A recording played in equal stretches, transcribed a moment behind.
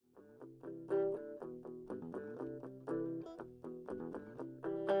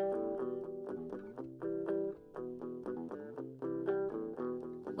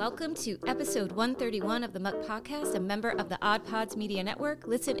Welcome to episode 131 of the Muck Podcast, a member of the Odd Pods Media Network.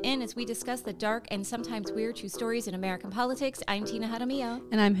 Listen in as we discuss the dark and sometimes weird true stories in American politics. I'm Tina Jaramillo.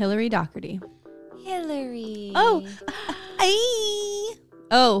 And I'm Hillary Doherty. Hillary.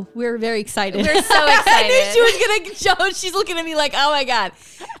 Oh, we're very excited. We're so excited. I knew she was going to show. She's looking at me like, oh my God.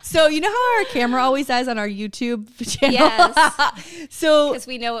 So you know how our camera always does on our YouTube channel? Yes. So because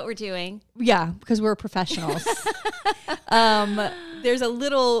we know what we're doing. Yeah, because we're professionals. There's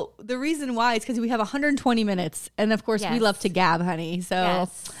the reason why is because we have 120 minutes. And of course, we love to gab, honey. So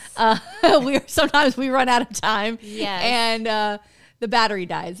sometimes we run out of time. Yes. And the battery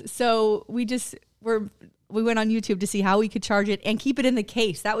dies. So we went on YouTube to see how we could charge it and keep it in the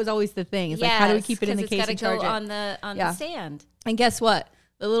case. That was always the thing. It's like, how do we keep it in the case and charge it? On the stand. And guess what?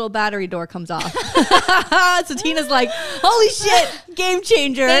 The little battery door comes off. So Tina's like, holy shit, game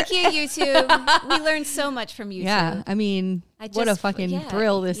changer. Thank you, YouTube. We learned so much from YouTube. Yeah, I mean, what a fucking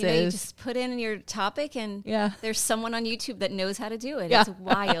thrill this is. You just put in your topic and there's someone on YouTube that knows how to do it. Yeah. It's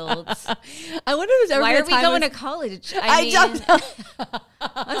wild. I wonder if there's ever Why are we going to college? I mean, don't know.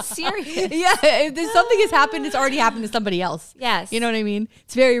 I'm serious. Yeah, if there's something has happened, it's already happened to somebody else. Yes. You know what I mean?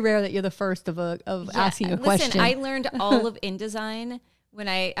 It's very rare that you're the first of asking a question. Listen, I learned all of InDesign when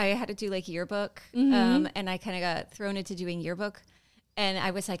I had to do like yearbook, and I kind of got thrown into doing yearbook. And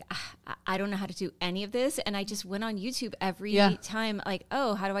I was like, I don't know how to do any of this. And I just went on YouTube every time, like,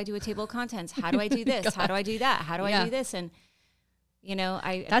 oh, how do I do a table of contents? How do I do this? How do I do that? How do I do this? And, you know,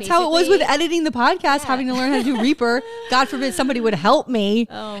 that's how it was with editing the podcast, having to learn how to do Reaper. God forbid somebody would help me.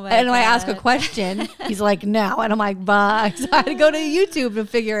 Oh my and God. I ask a question, he's like, no. And I'm like, bye. So I had to go to YouTube to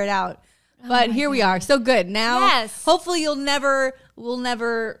figure it out. But here we are. So good. Now, hopefully we'll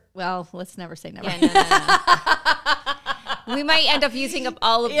never, well, let's never say never. Yeah, no. We might end up using up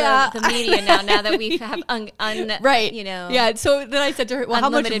all of the media now that we have right. You know. Yeah. So then I said to her, well,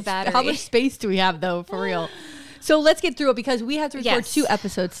 how much space do we have though, for real? So let's get through it because we have to record 2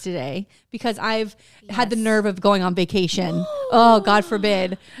 episodes today because I've had the nerve of going on vacation. Oh, God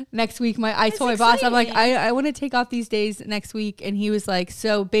forbid. Next week, I told my boss, I'm like, I want to take off these days next week. And he was like,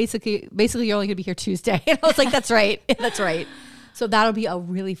 so basically you're only going to be here Tuesday. And I was like, that's right. That's right. So that'll be a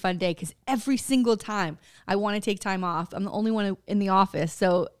really fun day because every single time I want to take time off, I'm the only one in the office.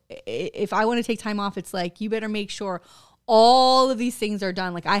 So if I want to take time off, it's like, you better make sure all of these things are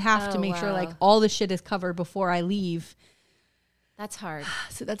done. Like I have to make sure like all the shit is covered before I leave. That's hard.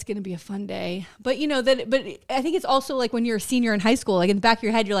 So that's going to be a fun day. But you know but I think it's also like when you're a senior in high school, like in the back of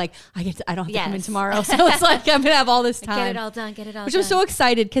your head, you're like, I don't have to come in tomorrow. So it's like, I'm going to have all this time. Get it all done. Which I'm so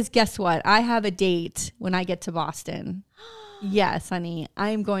excited because guess what? I have a date when I get to Boston. Yes, honey.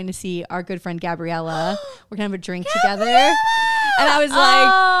 I'm going to see our good friend Gabriella. We're going to have a drink together. And I was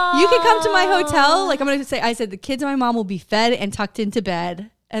like, you can come to my hotel. Like I said, the kids and my mom will be fed and tucked into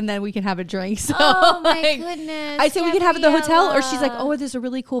bed. And then we can have a drink. So my goodness. I said we can have it at the hotel. Or she's like, oh, there's a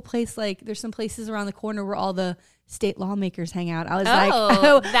really cool place. Like there's some places around the corner where all the state lawmakers hang out. I was like,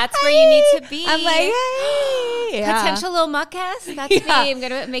 oh, that's where you need to be. I'm like, hey. Yeah. Potential little muckass. That's me. I'm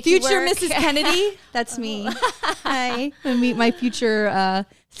going to make future you work. Mrs. Kennedy. That's me. Hi. I'm meet my future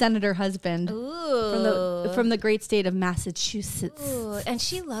senator husband. Ooh. From the great state of Massachusetts. Ooh, and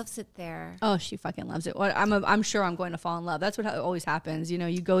she loves it there. Oh, she fucking loves it. I'm sure I'm going to fall in love. That's what always happens. You know,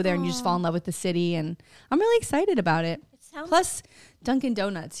 you go there and you just fall in love with the city, and I'm really excited about it. Plus, Dunkin'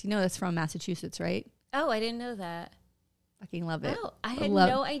 Donuts. You know that's from Massachusetts, right? Oh, I didn't know that. Fucking love it. Oh, I had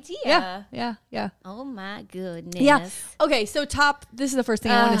no idea. Yeah. Oh my goodness. Yeah. Okay, so this is the first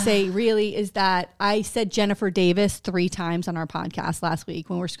thing I want to say really is that I said Jennifer Davis 3 times on our podcast last week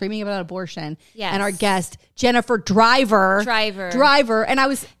when we're screaming about abortion. Yes. And our guest, Jennifer Driver. And I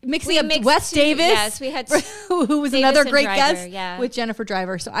was mixing up Wes Davis. Yes, we had who was another great Driver, guest with Jennifer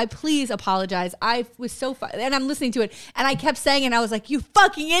Driver. So I please apologize. I was so fun. And I'm listening to it and I kept saying, and I was like, you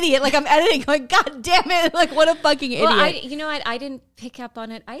fucking idiot. Like I'm editing going, God damn it. Like what a fucking idiot. Well, you know what? I didn't pick up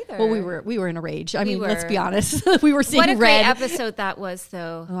on it either. Well, we were in a rage. I mean, let's be honest. We were seeing what a red. great episode that was,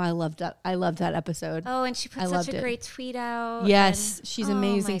 though. Oh, I loved that episode. Oh, and she put such a great tweet out. Yes, she's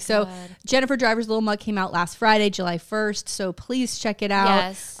amazing. So Jennifer Driver's Little Muck came out last Friday, July 1st. So please check it out.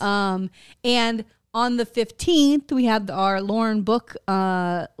 Yes. And on the 15th, we have our Lauren book,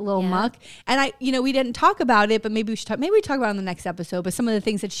 Little Muck. And we didn't talk about it, but maybe we talk about it on the next episode. But some of the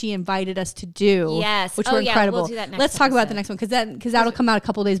things that she invited us to do, which were incredible. We'll do that next Let's talk about the next one because that'll come out a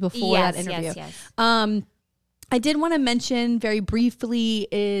couple days before that interview. Yes. I did want to mention very briefly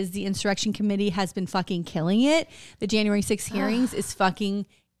is the Insurrection Committee has been fucking killing it. The January 6th hearings is fucking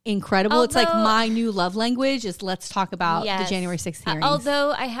incredible. It's like my new love language is let's talk about the January 6th hearings.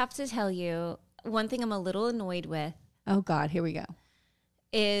 Although I have to tell you, one thing I'm a little annoyed with. Oh God, here we go.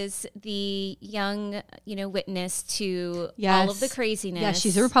 is the young, witness to all of the craziness. Yeah,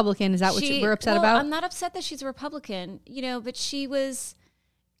 she's a Republican. Is that what we're upset about? I'm not upset that she's a Republican, but she was,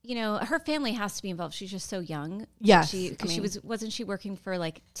 her family has to be involved. She's just so young. Yes. Wasn't she working for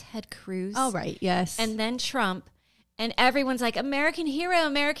like Ted Cruz? Oh, right. Yes. And then Trump, and everyone's like, American hero.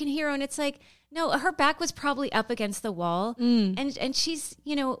 And it's like, no, her back was probably up against the wall. And she's,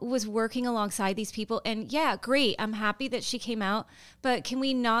 was working alongside these people. And yeah, great. I'm happy that she came out. But can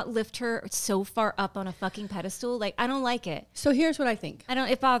we not lift her so far up on a fucking pedestal? Like, I don't like it. So here's what I think.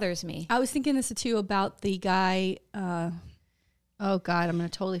 It bothers me. I was thinking this too about the guy. Oh God, I'm going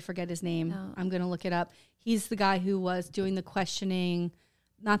to totally forget his name. Oh. I'm going to look it up. He's the guy who was doing the questioning.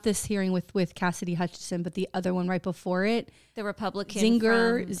 Not this hearing with Cassidy Hutchinson, but the other one right before it. The Republican.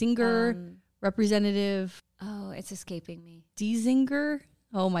 Zinger, Representative. Oh, it's escaping me. Zinger.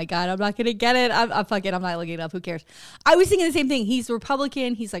 Oh my God, I'm not going to get it. I'm not looking it up. Who cares? I was thinking the same thing. He's a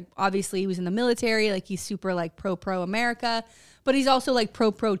Republican. He's like, obviously he was in the military. Like he's super like pro America, but he's also like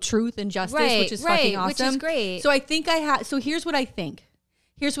pro truth and justice, which is fucking awesome. Which is great. So I think so here's what I think.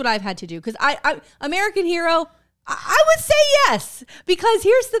 Here's what I've had to do. Cause I American hero, I would say yes, because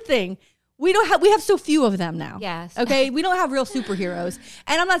here's the thing. We have so few of them now. Yes. Okay. We don't have real superheroes.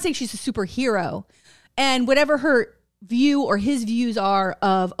 And I'm not saying she's a superhero, and whatever her view or his views are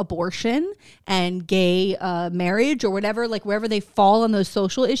of abortion and gay marriage or whatever, like wherever they fall on those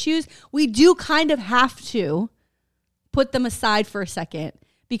social issues, we do kind of have to put them aside for a second,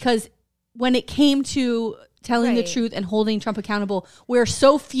 because when it came to telling the truth and holding Trump accountable, where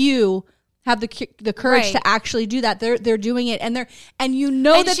so few have the courage to actually do that. They're doing it, and they're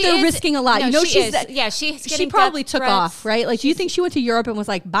risking a lot. No, she probably took off, right? Like, do you think she went to Europe and was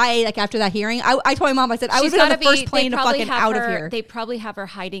like, bye, like after that hearing? I told my mom, I said, I was on the first plane to fucking out of here. They probably have her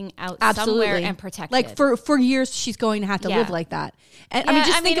hiding out somewhere and protected. Like for years, she's going to have to live like that. And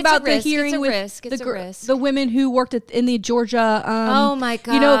think about the hearing with the women who worked in the Georgia. Oh my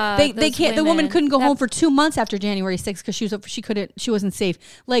God, they can't. The woman couldn't go home for 2 months after January 6th because she wasn't safe.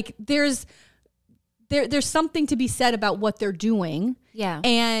 Like there's something to be said about what they're doing. Yeah.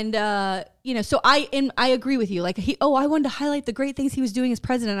 And, so I agree with you. Like, I wanted to highlight the great things he was doing as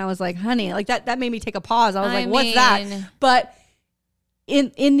president. I was like, honey, like that made me take a pause. I was what's that? But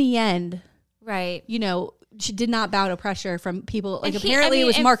in the end, right. She did not bow to pressure from people. Like, apparently it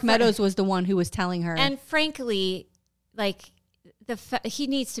was Mark Meadows was the one who was telling her. And frankly, like he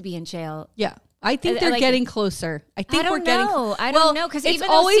needs to be in jail. Yeah. I think they're getting closer. I don't know, because even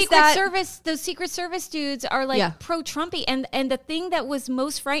those Secret Service dudes are like pro-Trumpy, and the thing that was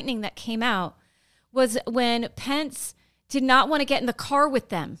most frightening that came out was when Pence did not want to get in the car with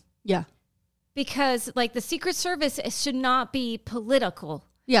them. Yeah, because like the Secret Service should not be political.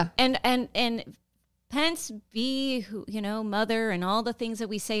 Yeah, and Pence be mother and all the things that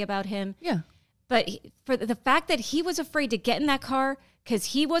we say about him. Yeah, but for the fact that he was afraid to get in that car because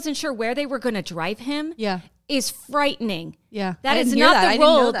he wasn't sure where they were going to drive him, is frightening. Yeah, that is not the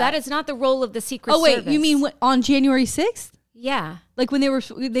role. That is not the role of the Secret Service. Oh wait, you mean on January 6th? Yeah, like when they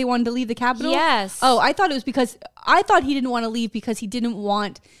wanted to leave the Capitol. Yes. Oh, I thought it was because he didn't want to leave because he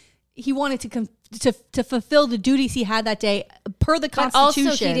wanted to fulfill the duties he had that day per the Constitution.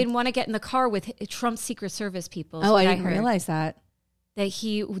 But also, he didn't want to get in the car with Trump's Secret Service people. Oh, I didn't realize that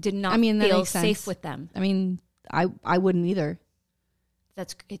he did not feel safe with them. I mean, I wouldn't either.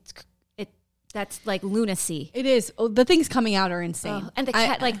 That's like lunacy. It is. Oh, the things coming out are insane. And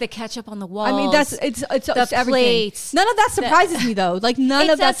the ketchup on the walls. I mean, it's everything. Plates. None of that surprises me though. Like none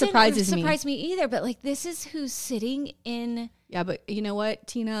of that surprises me. It doesn't surprise me either. But like this is who's sitting in. Yeah, but you know what,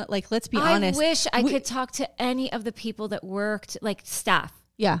 Tina? Like, let's be honest. I wish I could talk to any of the people that worked, like staff.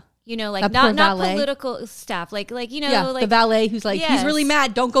 Yeah. Like not political staff, like like the valet who's like, he's really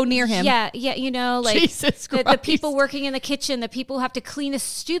mad, don't go near him. Yeah, like Jesus Christ. The people working in the kitchen, the people who have to clean a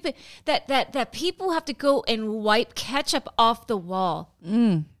stupid that people have to go and wipe ketchup off the wall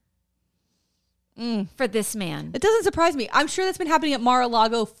for this man. It doesn't surprise me. I'm sure that's been happening at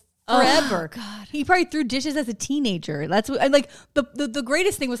Mar-a-Lago forever. Oh, God. He probably threw dishes as a teenager. That's what, and like the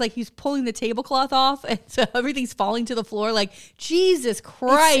greatest thing was like he's pulling the tablecloth off and so everything's falling to the floor. Like, Jesus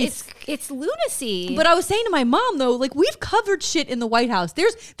Christ. It's lunacy. But I was saying to my mom though, like we've covered shit in the White House.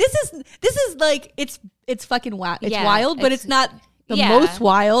 This is like it's fucking wild. It's wild, but it's not the most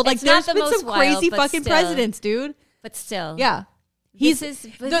wild. Like there's been some crazy fucking presidents, dude. But still. Yeah. This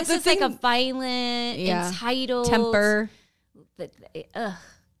is like a violent, entitled temper.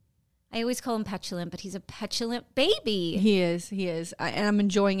 I always call him petulant, but he's a petulant baby. He is. And I'm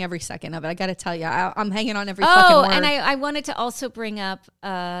enjoying every second of it. I got to tell you, I'm hanging on every fucking word. And I wanted to also bring up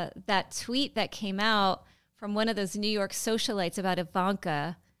that tweet that came out from one of those New York socialites about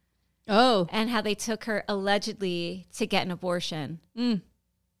Ivanka. Oh. And how they took her allegedly to get an abortion.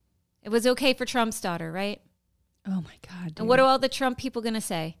 It was okay for Trump's daughter, right? Oh, my God. Dude. And what are all the Trump people going to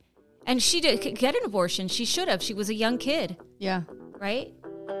say? And she did get an abortion. She should have. She was a young kid. Yeah. Right?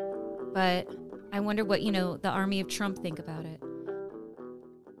 But I wonder what, the army of Trump think about it.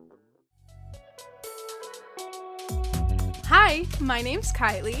 Hi, my name's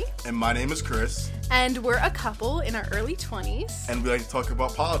Kylie. And my name is Chris. And we're a couple in our early 20s. And we like to talk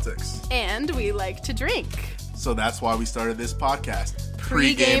about politics. And we like to drink. So that's why we started this podcast,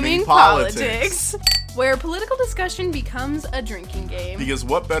 Pre-Gaming Politics. Where political discussion becomes a drinking game. Because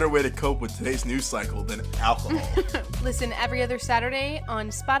what better way to cope with today's news cycle than alcohol? Listen every other Saturday on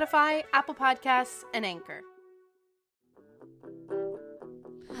Spotify, Apple Podcasts, and Anchor.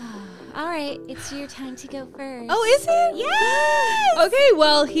 All right, it's your time to go first. Oh, is it? Yes! Okay,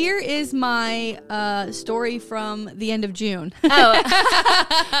 well, here is my story from the end of June. Oh,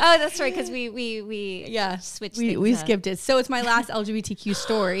 that's right, because we switched things we up. skipped it. So it's my last LGBTQ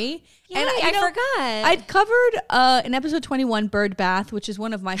story. Yay, and I forgot. I'd covered in episode 21 Bird Bath, which is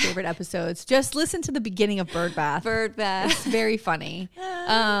one of my favorite episodes. Just listen to the beginning of Bird Bath. Bird Bath. It's very funny.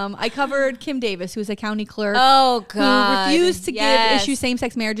 I covered Kim Davis, who's a county clerk. Oh, God. Who refused to issue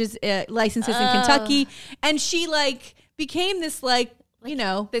same-sex marriages licenses in Kentucky. And she, became this,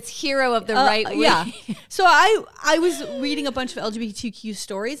 this hero of the right wing. Yeah. So I was reading a bunch of LGBTQ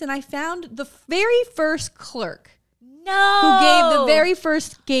stories, and I found the very first clerk who gave the very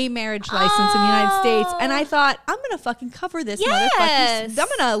first gay marriage license in the United States. And I thought, I'm going to fucking cover this motherfucker. I'm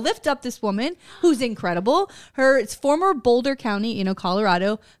going to lift up this woman who's incredible. It's former Boulder County,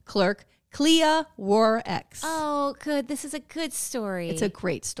 Colorado clerk, Clela Rorex. Oh, good. This is a good story. It's a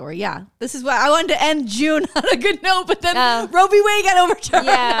great story. Yeah. This is why I wanted to end June on a good note, but then Roe v. Wade got overturned.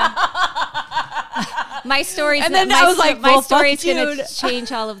 Yeah. My story's and then I was like, my story's going to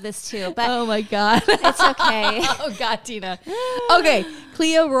change all of this too. But oh my God. It's okay. Oh God, Tina. Okay.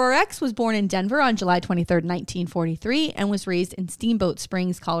 Clela Rorex was born in Denver on July 23rd, 1943, and was raised in Steamboat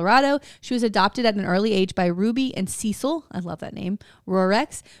Springs, Colorado. She was adopted at an early age by Ruby and Cecil, I love that name,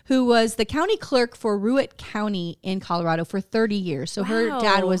 Rorex, who was the county clerk for Routt County in Colorado for 30 years. So her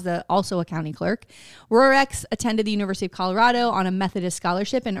dad was also a county clerk. Rorex attended the University of Colorado on a Methodist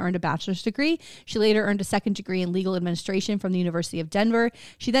scholarship and earned a bachelor's degree. She later earned a second degree in legal administration from the University of Denver.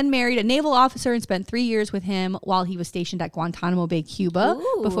 She then married a naval officer and spent 3 years with him while he was stationed at Guantanamo Bay, Cuba.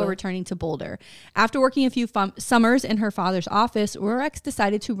 Before returning to Boulder. After working a few summers in her father's office, Rorex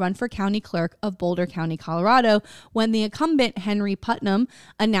decided to run for county clerk of Boulder County, Colorado, when the incumbent, Henry Putnam,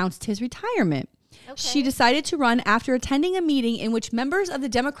 announced his retirement. Okay. She decided to run after attending a meeting in which members of the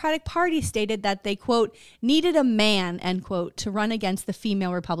Democratic Party stated that they, quote, needed a man, end quote, to run against the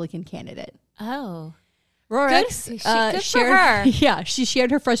female Republican candidate. Oh. Rorex good for her. Yeah, she shared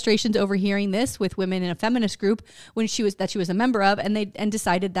her frustrations over hearing this with women in a feminist group she was a member of, and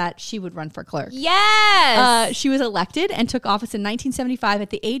decided that she would run for clerk. Yes, she was elected and took office in 1975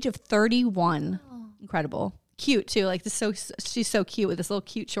 at the age of 31. Oh. Incredible, cute too. She's so cute with this little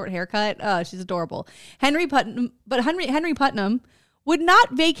cute short haircut. She's adorable. Henry Putnam would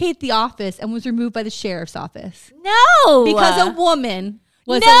not vacate the office and was removed by the sheriff's office. No, because a woman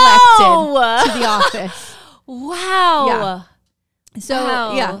was elected to the office. Wow. Yeah. So,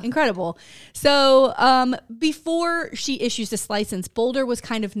 yeah, incredible. So, before she issues this license, Boulder was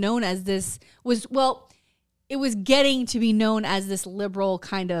kind of known as it was getting to be known as this liberal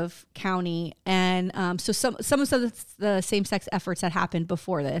kind of county. And so some of the same-sex efforts that happened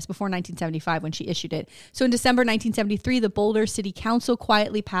before 1975 when she issued it. So in December 1973, the Boulder City Council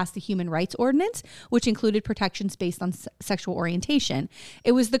quietly passed the Human Rights Ordinance, which included protections based on sexual orientation.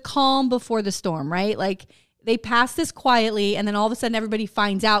 It was the calm before the storm, right? They passed this quietly, and then all of a sudden everybody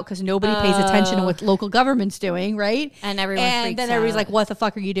finds out because nobody pays attention to what local government's doing, right? And everybody's like, what the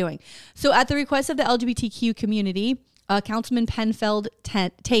fuck are you doing? So at the request of the LGBTQ community, Councilman Penfield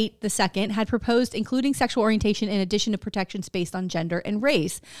Tate II had proposed including sexual orientation in addition to protections based on gender and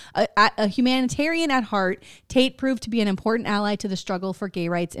race. A humanitarian at heart, Tate proved to be an important ally to the struggle for gay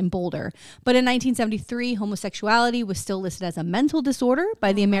rights in Boulder. But in 1973, homosexuality was still listed as a mental disorder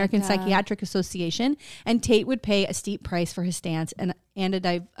by the American Psychiatric Association, and Tate would pay a steep price for his stance, and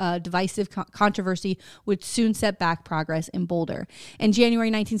a divisive controversy would soon set back progress in Boulder. In January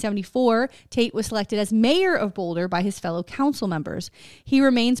 1974, Tate was selected as mayor of Boulder by his fellow council members. He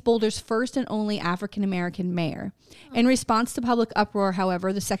remains Boulder's first and only African-American mayor. In response to public uproar,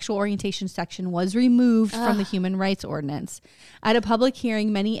 however, the sexual orientation section was removed from the Human Rights Ordinance. At a public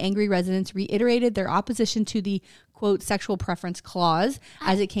hearing, many angry residents reiterated their opposition to the, quote, sexual preference clause,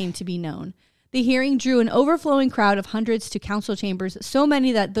 as it came to be known. The hearing drew an overflowing crowd of hundreds to council chambers, so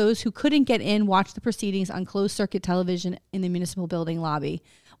many that those who couldn't get in watched the proceedings on closed-circuit television in the municipal building lobby.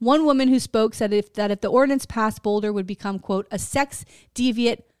 One woman who spoke said if the ordinance passed, Boulder would become, quote, a sex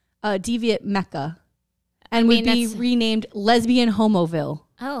deviant mecca, and would be renamed Lesbian Homoville.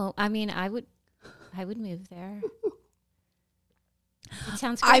 Oh, I mean, I would move there. It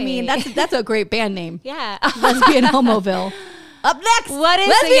sounds great. I mean, that's a great band name. Yeah. Lesbian Homoville. Up next, what is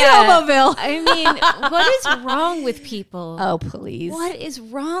Lesbian Homoville? I mean, what is wrong with people? Oh, please. What is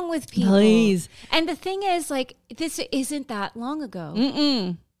wrong with people? Please. And the thing is, like, this isn't that long ago.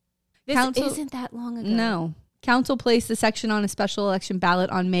 This isn't that long ago. No. Council placed the section on a special election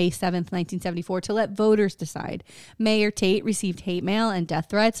ballot on May 7th, 1974 to let voters decide. Mayor Tate received hate mail and death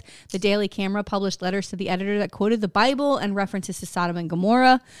threats. The Daily Camera published letters to the editor that quoted the Bible and references to Sodom and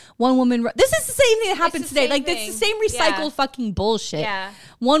Gomorrah. One woman... This is the same thing that happens today. Like, it's the same recycled fucking bullshit. Yeah.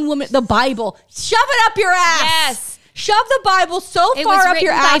 One woman... The Bible. Shove it up your ass! Yes! Shove the Bible so far up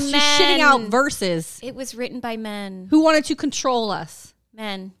your ass, you're shitting out verses. It was written by men. Who wanted to control us.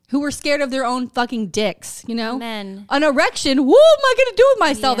 Men. Who were scared of their own fucking dicks, you know? Men. An erection. What am I going to do with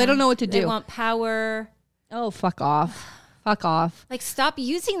myself? They don't know what to do. They want power. Oh, fuck off. Fuck off. Like, stop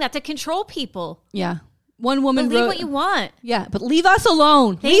using that to control people. Yeah. One woman Believe wrote... what you want. Yeah, but leave us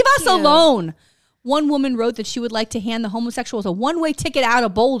alone. Leave us alone. One woman wrote that she would like to hand the homosexuals a one-way ticket out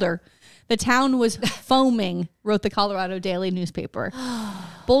of Boulder. The town was foaming, wrote the Colorado Daily newspaper.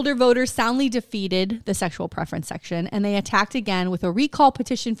 Boulder voters soundly defeated the sexual preference section, and they attacked again with a recall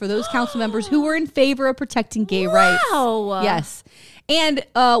petition for those council members who were in favor of protecting gay rights. Yes. And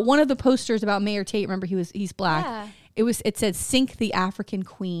one of the posters about Mayor Tate, remember he's black. Yeah. It said, "Sink the African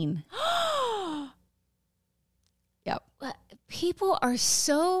Queen." Yep. People are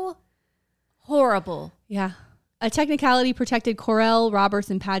so horrible. Yeah. A technicality protected Correll, Roberts,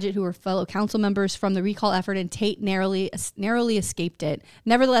 and Paget, who were fellow council members from the recall effort, and Tate narrowly escaped it.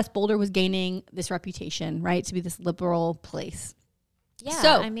 Nevertheless, Boulder was gaining this reputation, right, to be this liberal place. Yeah,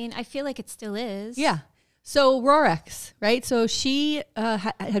 so, I mean, I feel like it still is. Yeah. So Rorex, right? So she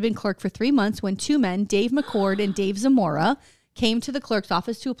had been clerk for 3 months when two men, Dave McCord and Dave Zamora, came to the clerk's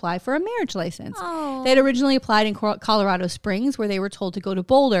office to apply for a marriage license. They had originally applied in Colorado Springs, where they were told to go to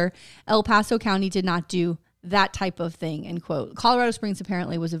Boulder. El Paso County did not do that type of thing, end quote. Colorado Springs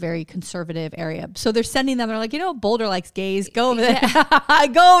apparently was a very conservative area. So they're sending them, they're like, Boulder likes gays. Go over there.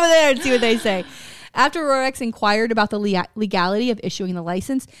 Go over there and see what they say. After Rorex inquired about the legality of issuing the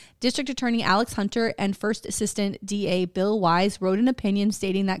license, District Attorney Alex Hunter and First Assistant DA Bill Wise wrote an opinion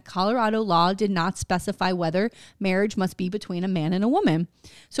stating that Colorado law did not specify whether marriage must be between a man and a woman.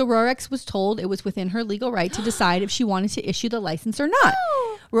 So Rorex was told it was within her legal right to decide if she wanted to issue the license or not.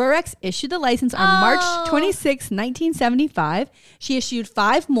 Rorex issued the license on March 26, 1975. She issued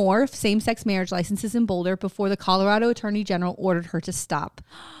 5 more same-sex marriage licenses in Boulder before the Colorado Attorney General ordered her to stop.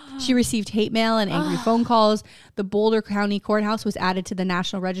 She received hate mail and angry phone calls. The Boulder County Courthouse was added to the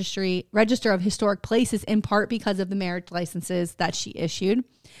National Register of Historic Places in part because of the marriage licenses that she issued.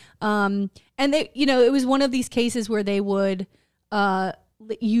 And they, it was one of these cases where they would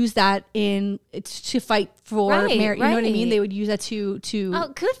use that to fight for marriage. You know what I mean? They would use that to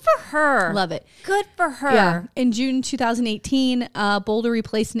Oh, good for her. Love it. Good for her. Yeah. In June 2018, Boulder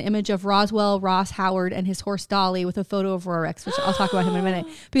replaced an image of Roswell Ross Howard and his horse Dolly with a photo of Rorex, which I'll talk about him in a minute.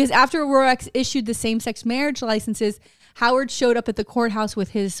 Because after Rorex issued the same-sex marriage licenses, Howard showed up at the courthouse with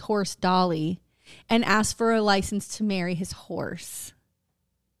his horse Dolly and asked for a license to marry his horse.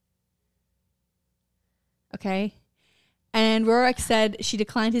 Okay? And Rorex said she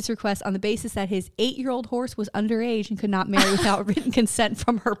declined his request on the basis that his 8-year-old horse was underage and could not marry without written consent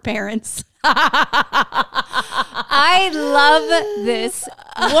from her parents. I love this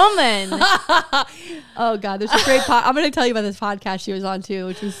woman. Oh, God. There's a great I'm going to tell you about this podcast she was on, too,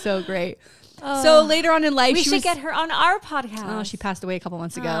 which was so great. So later on in life, we should get her on our podcast. Oh, she passed away a couple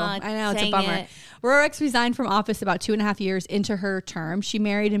months ago. I know, it's a bummer. Rorex resigned from office about 2.5 years into her term. She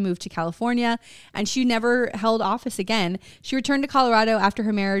married and moved to California, and she never held office again. She returned to Colorado after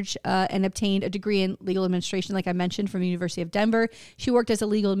her marriage and obtained a degree in legal administration, like I mentioned, from the University of Denver. She worked as a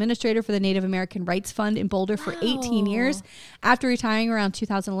legal administrator for the Native American Rights Fund in Boulder for 18 years. After retiring around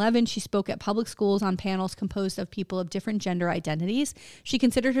 2011, she spoke at public schools on panels composed of people of different gender identities. She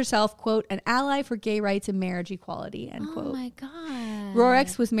considered herself, quote, an ally for gay rights and marriage equality, end quote. Oh, my God.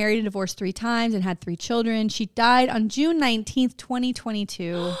 Rorex was married and divorced 3 times and had 3 children. She died on June 19th,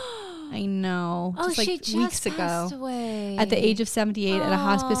 2022. I know. Oh, she just weeks ago. Passed away. At the age of 78 at a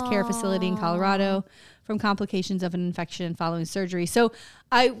hospice care facility in Colorado from complications of an infection following surgery. So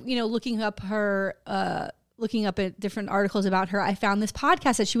looking up her looking up at different articles about her, I found this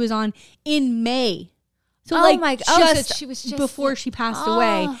podcast that she was on in May. So so she was just before she passed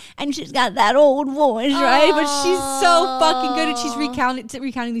away, and she's got that old voice, right? But she's so fucking good, and she's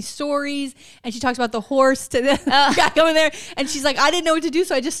recounting these stories, and she talks about the horse to the guy going there, and she's like, I didn't know what to do,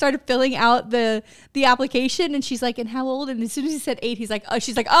 so I just started filling out the application, and she's like, and how old? And as soon as he said 8, he's like,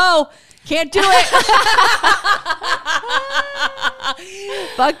 she's like, can't do it.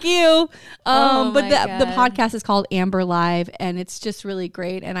 Fuck you. But the podcast is called Amber Live, and it's just really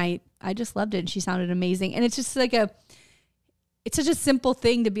great, and I just loved it, and she sounded amazing. And it's just like it's such a simple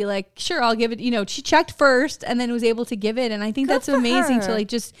thing to be like, sure, I'll give it. She checked first and then was able to give it. And I think that's amazing to like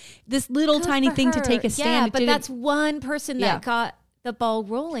just this little tiny thing to take a stand. Yeah, but that's one person that got the ball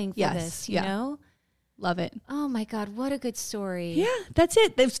rolling for this, you know? Love it. Oh my God, what a good story. Yeah, that's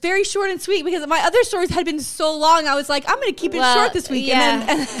it. It's very short and sweet because my other stories had been so long. I was like, I'm going to keep it short this week.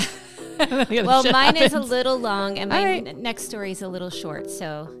 Yeah. And then well, mine is a little long, and my next story is a little short.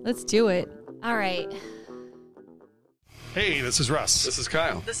 So let's do it. All right. Hey, this is Russ. This is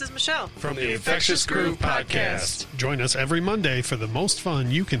Kyle. This is Michelle. From the Infectious Groove Podcast. Join us every Monday for the most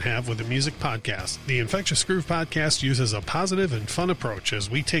fun you can have with a music podcast. The Infectious Groove Podcast uses a positive and fun approach as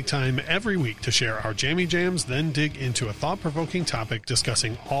we take time every week to share our jammy jams, then dig into a thought-provoking topic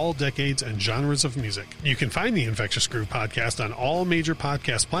discussing all decades and genres of music. You can find the Infectious Groove Podcast on all major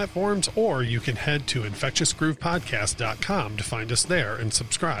podcast platforms, or you can head to infectiousgroovepodcast.com to find us there and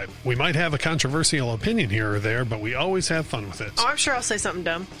subscribe. We might have a controversial opinion here or there, but we always have fun with it. Oh, I'm sure I'll say something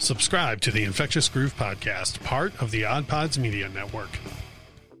dumb. Subscribe to the Infectious Groove Podcast, part of the Odd Pods Media Network.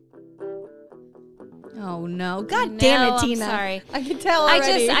 Oh no! God damn it, Tina! I'm sorry, I can tell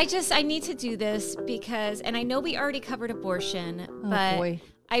already. I need to do this because, and I know we already covered abortion, but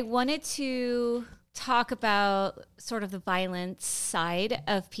I wanted to talk about sort of the violence side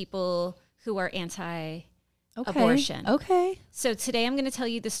of people who are anti-abortion. Okay. So today I'm going to tell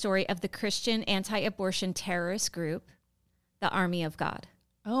you the story of the Christian anti-abortion terrorist group, the Army of God.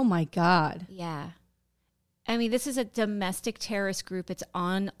 Oh my God. Yeah. I mean, this is a domestic terrorist group. It's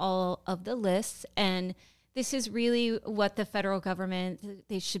on all of the lists. And this is really what the federal government,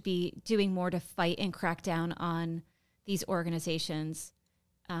 they should be doing more to fight and crack down on these organizations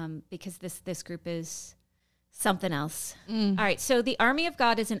because this group is something else. All right. So the Army of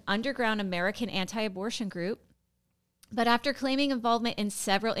God is an underground American anti-abortion group. But after claiming involvement in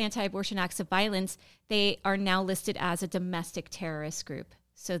several anti-abortion acts of violence, they are now listed as a domestic terrorist group.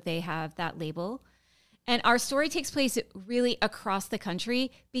 So they have that label. And our story takes place really across the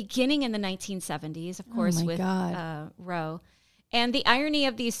country, beginning in the 1970s, of course, with Roe. And the irony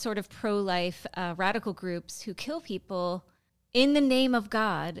of these sort of pro-life radical groups who kill people in the name of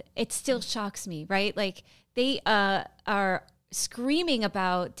God, it still shocks me, right? Like they are screaming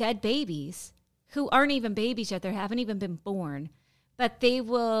about dead babies who aren't even babies yet, they haven't even been born, but they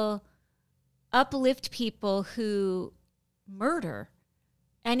will uplift people who murder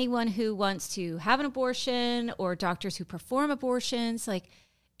anyone who wants to have an abortion or doctors who perform abortions. Like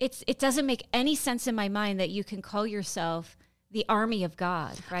it doesn't make any sense in my mind that you can call yourself the Army of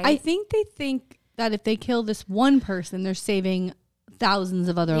God, right? I think they think that if they kill this one person, they're saving thousands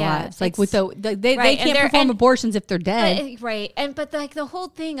of other lives. Like with they can't perform abortions if they're dead. But like the whole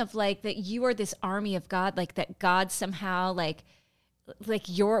thing of like that you are this army of God, like that God somehow like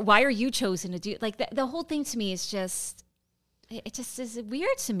why are you chosen to do like the whole thing to me is just it just is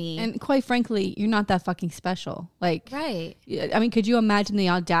weird to me. And quite frankly, you're not that fucking special. Like, right. I mean, could you imagine the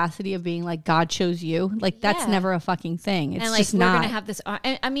audacity of being like, God chose you? Like, that's never a fucking thing. It's just not. We're going to have this.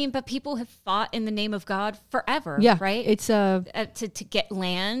 I mean, but people have fought in the name of God forever. Yeah. Right. It's to get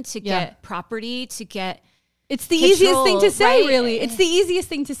land, to get property, to get. It's the easiest thing to say, really. It's the easiest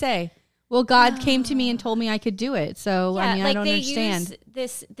thing to say. Well, God came to me and told me I could do it. So, I mean, I don't understand.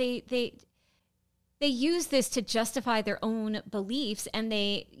 They use this to justify their own beliefs, and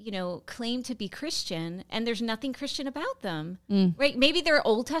they, claim to be Christian, and there's nothing Christian about them, right? Maybe they're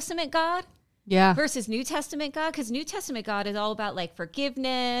Old Testament God, versus New Testament God, because New Testament God is all about like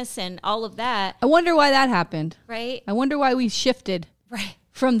forgiveness and all of that. I wonder why that happened, right? I wonder why we shifted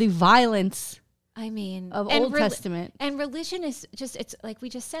from the violence. Of Old Testament. And religion is just, it's like we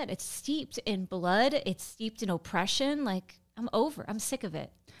just said, it's steeped in blood, it's steeped in oppression. Like I'm sick of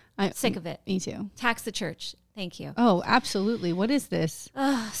it. Sick of it. Me too. Tax the church. Thank you. Oh, absolutely. What is this?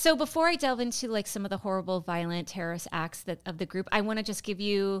 So before I delve into like some of the horrible, violent terrorist acts of the group, I want to just give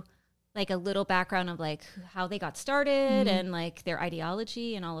you like a little background of like how they got started and like their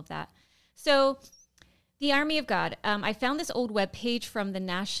ideology and all of that. So the Army of God, I found this old webpage from the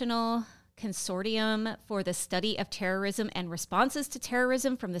National Consortium for the Study of Terrorism and Responses to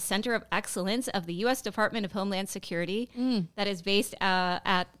Terrorism from the Center of Excellence of the U.S. Department of Homeland Security that is based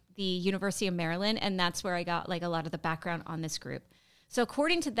at the University of Maryland. And that's where I got like a lot of the background on this group. So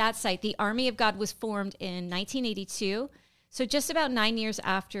according to that site, the Army of God was formed in 1982. So just about 9 years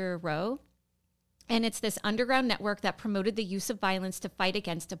after Roe. And it's this underground network that promoted the use of violence to fight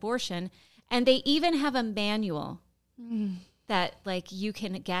against abortion. And they even have a manual that like you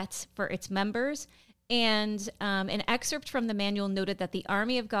can get for its members. And an excerpt from the manual noted that the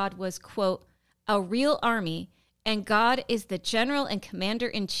Army of God was, quote, a real army, and God is the general and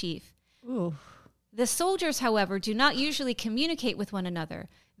commander-in-chief. Ooh. The soldiers, however, do not usually communicate with one another.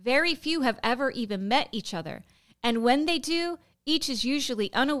 Very few have ever even met each other. And when they do, each is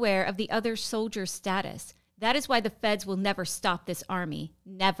usually unaware of the other soldier's status. That is why the feds will never stop this army.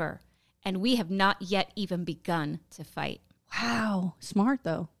 Never. And we have not yet even begun to fight. Wow. Smart,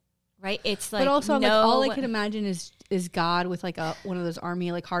 though. Right? It's like, but also, like, all I can imagine is God with like one of those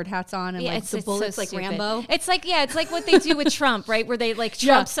army like hard hats on and like the bullets so like Rambo. It's like what they do with Trump, right? Where they like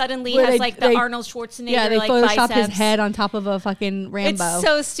Trump suddenly has like the Arnold Schwarzenegger. Yeah, they like Photoshop biceps. his head on top of a fucking Rambo. It's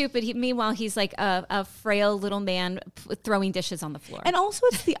so stupid. Meanwhile, he's like a frail little man throwing dishes on the floor. And also,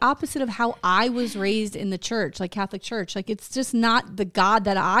 it's the opposite of how I was raised in the church, like Catholic church. Like it's just not the God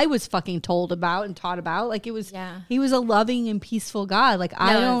that I was fucking told about and taught about. Like it was. Yeah. He was a loving and peaceful God. Like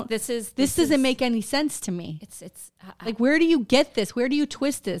I don't. This doesn't make any sense to me. It's like, where do you get this? Where do you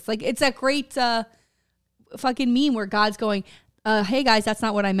twist this? Like, it's that great fucking meme where God's going, hey guys, that's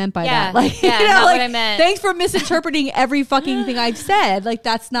not what I meant by that. Like, yeah, not like, what I meant. Thanks for misinterpreting every fucking thing I've said. Like,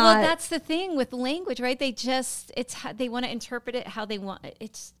 that's not. Well, that's the thing with language, right? They just, they want to interpret it how they want.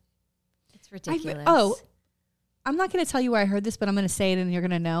 It's ridiculous. I'm not going to tell you where I heard this, but I'm going to say it and you're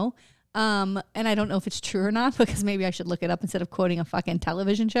going to know. And I don't know if it's true or not because maybe I should look it up instead of quoting a fucking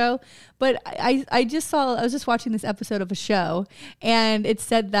television show. But I was just watching this episode of a show and it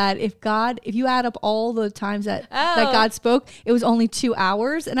said that if you add up all the times that God spoke, it was only 2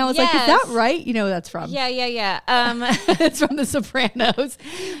 hours. And I was like, is that right? You know, that's from. Yeah. It's from The Sopranos.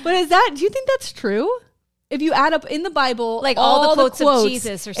 But do you think that's true? If you add up in the Bible, like all the quotes of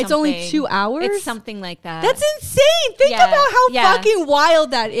Jesus or something. It's only 2 hours? It's something like that. That's insane. Think about how fucking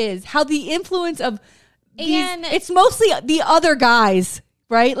wild that is. How the influence of it's mostly the other guys,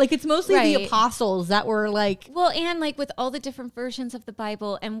 right? Like it's mostly the apostles that were like. Well, and like with all the different versions of the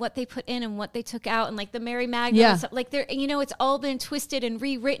Bible and what they put in and what they took out and like the Mary Magdalene and stuff, like it's all been twisted and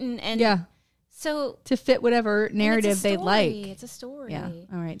rewritten and so to fit whatever narrative they like. It's a story. Yeah.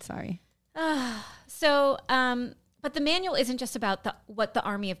 All right. Sorry. So, but the manual isn't just about what the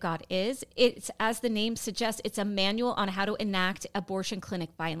Army of God is. It's, as the name suggests, it's a manual on how to enact abortion clinic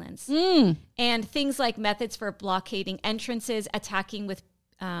violence. And things like methods for blockading entrances, attacking with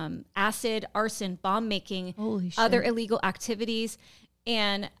acid, arson, bomb making, other illegal activities.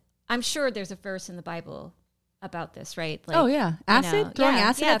 And I'm sure there's a verse in the Bible about this, right? Like, acid? Throwing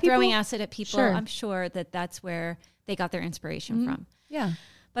acid at people? Throwing acid at people. Sure. I'm sure that's where they got their inspiration from. Yeah.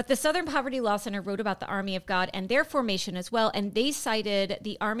 But the Southern Poverty Law Center wrote about the Army of God and their formation as well, and they cited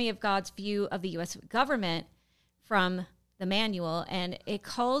the Army of God's view of the U.S. government from the manual, and it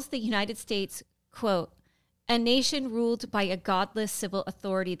calls the United States, quote, a nation ruled by a godless civil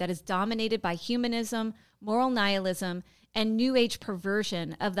authority that is dominated by humanism, moral nihilism, and New Age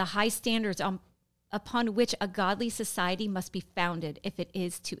perversion of the high standards upon which a godly society must be founded if it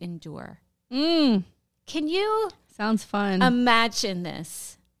is to endure. Can you... Sounds fun. Imagine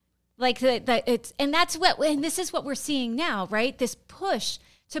this. Like this is what we're seeing now, right? This push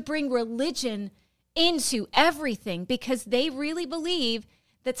to bring religion into everything because they really believe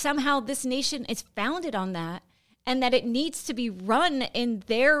that somehow this nation is founded on that and that it needs to be run in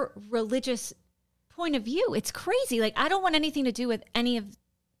their religious point of view. It's crazy. Like, I don't want anything to do with any of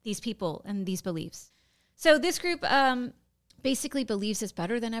these people and these beliefs. So this group basically believes it's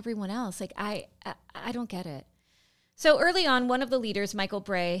better than everyone else. Like, I don't get it. So early on, one of the leaders, Michael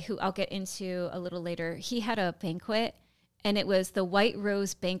Bray, who I'll get into a little later, he had a banquet, and it was the White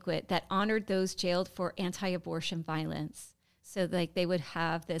Rose Banquet that honored those jailed for anti-abortion violence. So like they would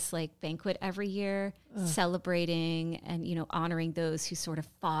have this like banquet every year celebrating and, honoring those who sort of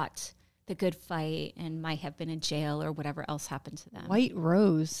fought the good fight and might have been in jail or whatever else happened to them. White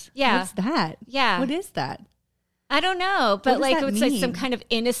Rose. Yeah. What's that? Yeah. What is that? I don't know, but like it's like some kind of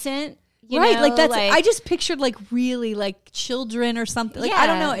innocent... like that's. I just pictured like really like children or something. Like I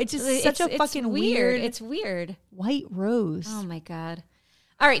don't know. It's just such a fucking weird. It's weird. White Rose. Oh my God.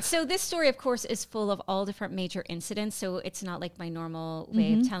 All right. So this story, of course, is full of all different major incidents. So it's not like my normal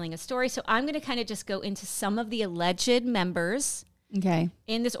way of telling a story. So I'm going to kind of just go into some of the alleged members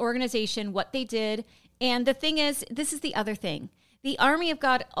in this organization, what they did. And the thing is, this is the other thing. The Army of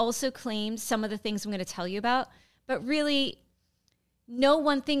God also claims some of the things I'm going to tell you about, but really no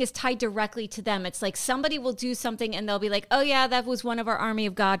one thing is tied directly to them. It's like somebody will do something and they'll be like, oh yeah, that was one of our Army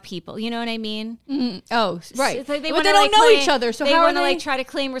of God people. You know what I mean? Mm-hmm. Oh, right. So they don't know each other. So they how want to they... like try to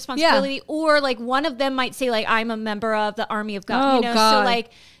claim responsibility, or like one of them might say like, I'm a member of the Army of God. Oh, God. So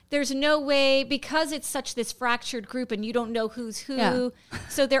like there's no way, because it's such this fractured group and you don't know who's who. Yeah.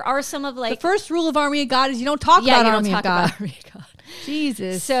 So there are some of like the first rule of Army of God is you don't talk about Army of God.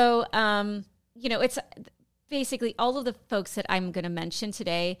 Jesus. So it's basically all of the folks that I'm going to mention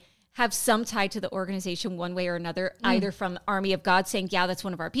today have some tie to the organization one way or another, either from Army of God saying, yeah, that's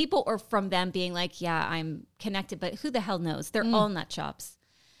one of our people, or from them being like, yeah, I'm connected, but who the hell knows? They're all nut jobs.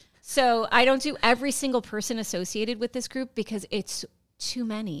 So I don't do every single person associated with this group because it's too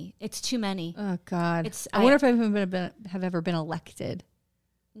many. It's too many. Oh, God. I wonder if I've ever been elected.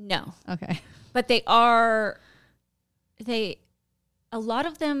 No. Okay. But a lot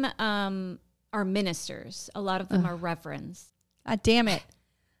of them are ministers. A lot of them are reverends. God damn it.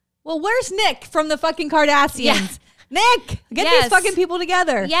 Well, where's Nick from the fucking Kardashians? Yeah. Nick, get these fucking people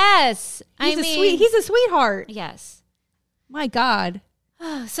together. Yes. He's a sweetheart. Yes. My God.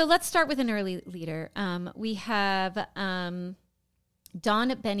 So let's start with an early leader. We have Don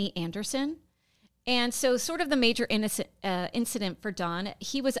Benny Anderson. And so sort of the major incident for Don,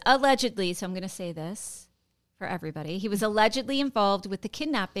 he was allegedly, so I'm going to say this for everybody, he was allegedly involved with the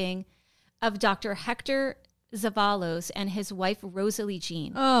kidnapping of Dr. Hector Zavalos and his wife, Rosalie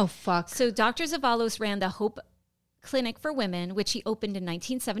Jean. Oh, fuck. So Dr. Zavalos ran the Hope Clinic for Women, which he opened in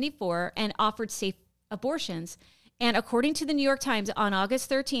 1974 and offered safe abortions. And according to the New York Times, on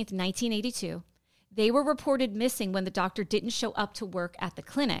August 13th, 1982, they were reported missing when the doctor didn't show up to work at the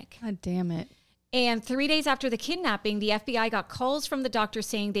clinic. God damn it. And 3 days after the kidnapping, the FBI got calls from the doctor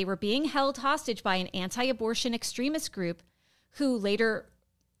saying they were being held hostage by an anti-abortion extremist group who later,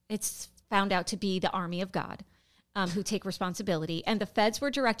 it's found out to be the Army of God, who take responsibility. And the feds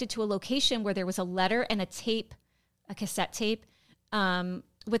were directed to a location where there was a letter and a cassette tape,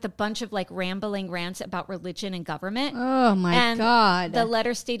 with a bunch of like rambling rants about religion and government. Oh my God. The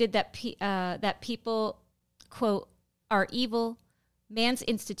letter stated that that people, quote, are evil. Man's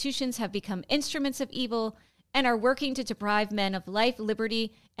institutions have become instruments of evil and are working to deprive men of life,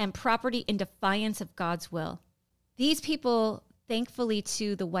 liberty, and property in defiance of God's will. These people, thankfully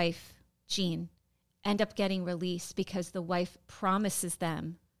to the wife, Jean, end up getting released because the wife promises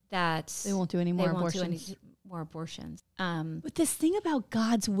them that they won't do any more abortions. But this thing about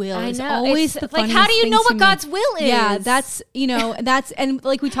God's will is always the like, how do you know what God's will is? Yeah, that's and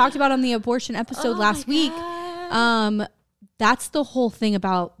like we talked about on the abortion episode last week. That's the whole thing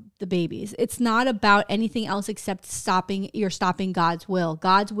about the babies. It's not about anything else except stopping God's will.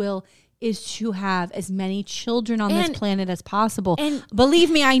 God's will is to have as many children on this planet as possible. And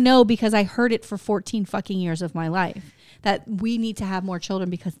believe me, I know, because I heard it for 14 fucking years of my life, that we need to have more children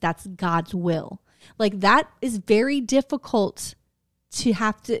because that's God's will. Like, that is very difficult to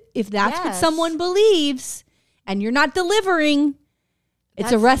have to, if that's what someone believes and you're not delivering,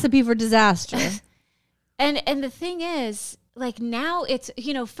 it's a recipe for disaster. And the thing is, like, now it's,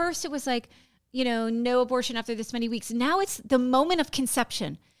 first it was like, no abortion after this many weeks. Now it's the moment of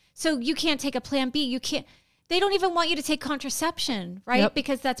conception. So you can't take a plan B. They don't even want you to take contraception, right? Yep.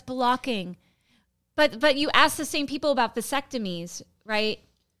 Because that's blocking. But you ask the same people about vasectomies, right?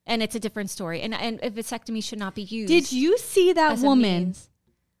 And it's a different story. And a vasectomy should not be used. Did you see that woman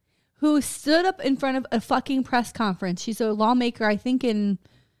who stood up in front of a fucking press conference? She's a lawmaker, I think in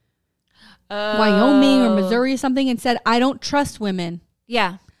Wyoming or Missouri or something, and said, I don't trust women.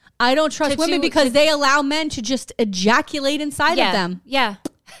 Yeah. I don't trust women because they allow men to just ejaculate inside of them. Yeah.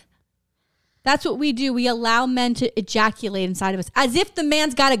 That's what we do. We allow men to ejaculate inside of us. As if the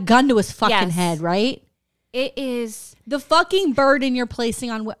man's got a gun to his fucking head, right? It is. The fucking burden you're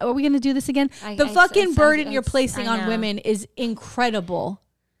placing on... Are we going to do this again? The fucking burden you're placing on women is incredible.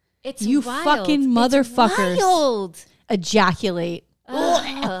 It's you wild. Fucking motherfuckers. It's wild. Ejaculate.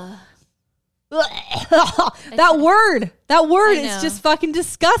 That word is just fucking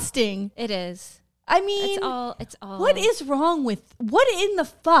disgusting. It is. I mean, it's all. What is wrong with, what in the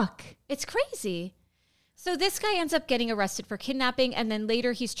fuck? It's crazy. So this guy ends up getting arrested for kidnapping, and then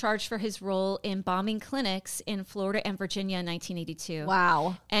later he's charged for his role in bombing clinics in Florida and Virginia in 1982.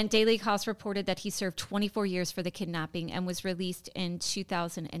 Wow. And Daily Kos reported that he served 24 years for the kidnapping and was released in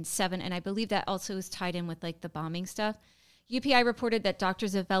 2007. And I believe that also is tied in with like the bombing stuff. UPI reported that Dr.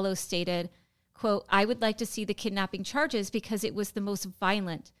 Zavello stated, quote, I would like to see the kidnapping charges because it was the most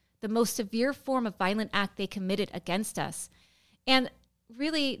violent, the most severe form of violent act they committed against us. And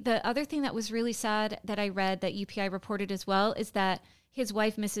really, the other thing that was really sad that I read that UPI reported as well is that his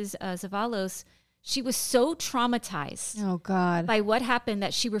wife, Mrs. Zavalos, she was so traumatized by what happened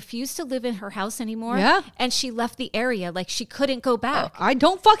that she refused to live in her house anymore. Yeah. And she left the area. Like, she couldn't go back. I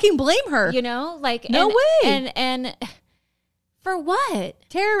don't fucking blame her. You know? Like, no way. And for what?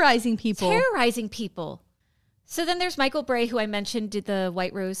 Terrorizing people. So then there's Michael Bray, who I mentioned did the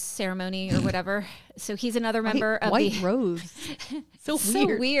White Rose ceremony or whatever. So he's another member of White Rose. So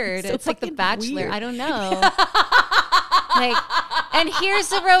weird. So it's like The Bachelor. Weird. I don't know. Like, and here's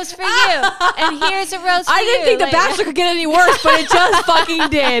a rose for you. And here's a rose for you. I didn't think The Bachelor could get any worse, but it just fucking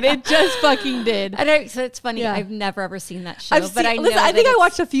did. It just fucking did. So it's funny. Yeah. I've never ever seen that show. I think I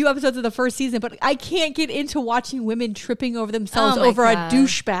watched a few episodes of the first season, but I can't get into watching women tripping over themselves over a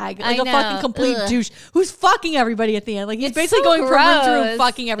douchebag. Like a fucking complete douche who's fucking everybody at the end. Like he's basically going from room to room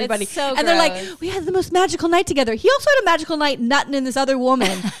fucking everybody. And they're like, we had the most magical night together. He also had a magical night nutting in this other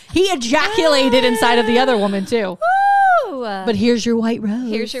woman. He ejaculated inside of the other woman too. But here's your white rose.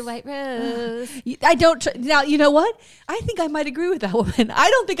 Here's your white rose. I don't. Now, you know what? I think I might agree with that woman. I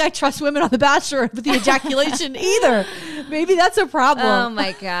don't think I trust women on The Bachelor with the ejaculation either. Maybe that's a problem. Oh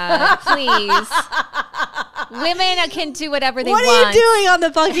my God. Please. Women can do whatever they want. What are you doing on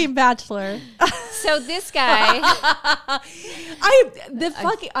the fucking Bachelor? So this guy.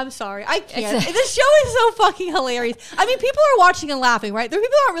 I'm sorry. I can't. This show is so fucking hilarious. I mean, people are watching and laughing, right? People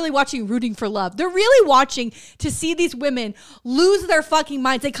aren't really watching rooting for love. They're really watching to see these women lose their fucking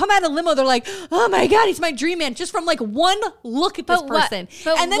minds. They come out of limo. They're like, oh my God, he's my dream man. Just from like one look at this person.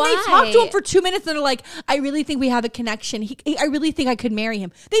 And then they talk to him for 2 minutes and they're like, I really think we have a connection. I really think I could marry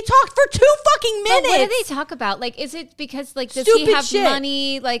him. They talked for 2 fucking minutes. But what do they talk about? Like, is it because like, does Stupid he have shit.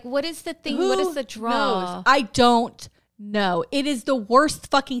 money? Like, what is the thing? What is the draw? Knows? I don't know. It is the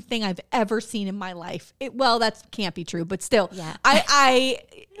worst fucking thing I've ever seen in my life. Well, that can't be true, but still, yeah.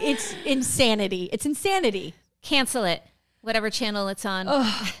 It's insanity. It's insanity. Cancel it. Whatever channel it's on.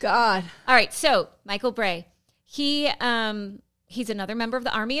 Oh God. All right. So Michael Bray, he's another member of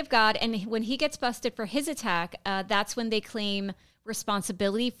the Army of God. And when he gets busted for his attack, that's when they claim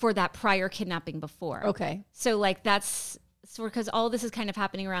responsibility for that prior kidnapping before. Okay. So like that's because all this is kind of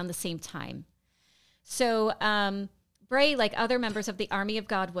happening around the same time. So Bray, like other members of the Army of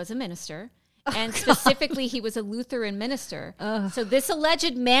God, was a minister. And specifically, he was a Lutheran minister. So this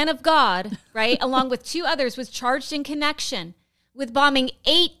alleged man of God, right, along with 2 others, was charged in connection with bombing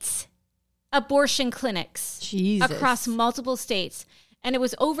 8 abortion clinics across multiple states. And it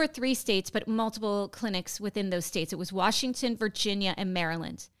was over 3 states, but multiple clinics within those states. It was Washington, Virginia, and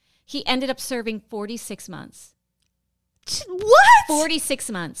Maryland. He ended up serving 46 months. What? 46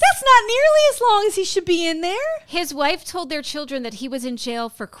 months. That's not nearly as long as he should be in there. His wife told their children that he was in jail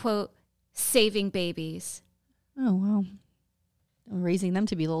for, quote, saving babies. Oh, well. I'm raising them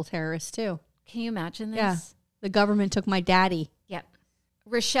to be little terrorists, too. Can you imagine this? Yeah. The government took my daddy. Yep.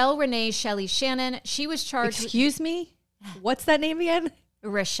 Rochelle Renee Shelley Shannon. She was charged. Excuse me? What's that name again?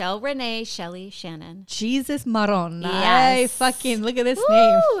 Rochelle Renee Shelley Shannon. Jesus Maron. Yes. I fucking look at this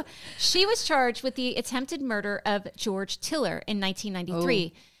name. She was charged with the attempted murder of George Tiller in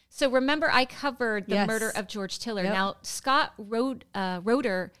 1993. Oh. So remember, I covered the murder of George Tiller. Yep. Now, Scott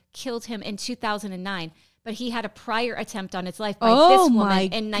Roeder killed him in 2009, but he had a prior attempt on his life by this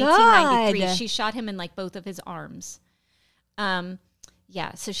woman in 1993. She shot him in like both of his arms. So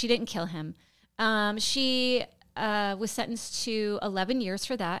she didn't kill him. She was sentenced to 11 years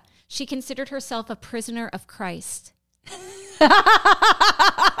for that. She considered herself a prisoner of Christ.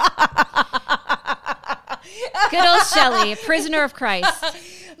 Good old Shelley, a prisoner of Christ.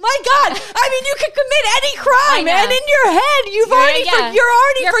 My God, I mean, you can commit any crime, and in your head, you're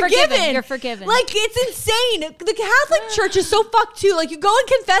already forgiven. You're forgiven. Like, it's insane. The Catholic Church is so fucked too. Like, you go and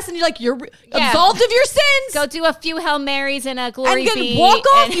confess, and you're like, you're absolved of your sins. Go do a few Hail Marys and a glory and then walk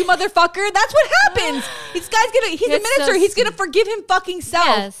off, you motherfucker. That's what happens. This guy's he's a minister. So he's gonna forgive him fucking self.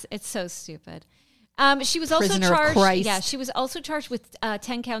 Yes, it's so stupid. She was also charged. Yeah, she was also charged with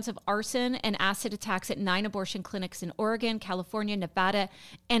 10 counts of arson and acid attacks at 9 abortion clinics in Oregon, California, Nevada,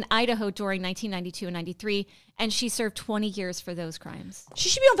 and Idaho during 1992 and 93. And she served 20 years for those crimes. She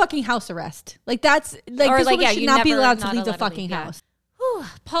should be on fucking house arrest. Like that's this woman should not be allowed to leave the fucking house. Whew.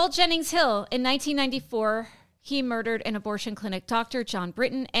 Paul Jennings Hill in 1994, he murdered an abortion clinic doctor, John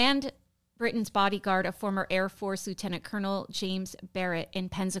Britton, and Britton's bodyguard, a former Air Force Lieutenant Colonel James Barrett in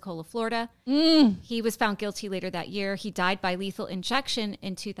Pensacola, Florida. He was found guilty later that year. He died by lethal injection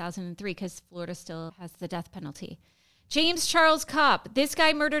in 2003 because Florida still has the death penalty. James Charles Kopp. This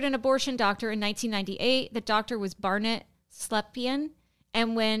guy murdered an abortion doctor in 1998. The doctor was Barnett Slepian,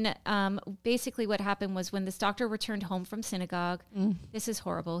 And when basically what happened was when this doctor returned home from synagogue, this is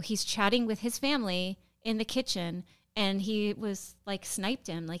horrible. He's chatting with his family in the kitchen, and he was like sniped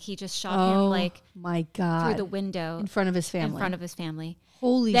him. Like he just shot him like my God, through the window in front of his family.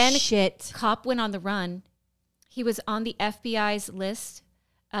 Holy shit. Cop went on the run. He was on the FBI's list,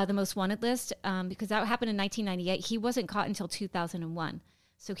 the most wanted list, because that happened in 1998. He wasn't caught until 2001.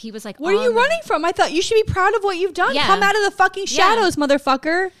 So he was like, what are you running from? I thought you should be proud of what you've done. Yeah. Come out of the fucking shadows,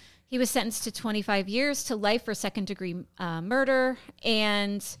 motherfucker. He was sentenced to 25 years to life for second-degree murder.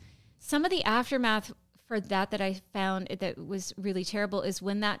 And some of the aftermath for that I found that was really terrible is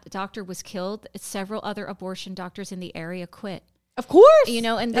when that doctor was killed, several other abortion doctors in the area quit. Of course. You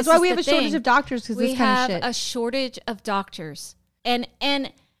know, and that's why we have a shortage of doctors, because this kind of shit. We have a shortage of doctors. And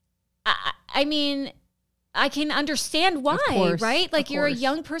I mean, I can understand why, right? Like you're a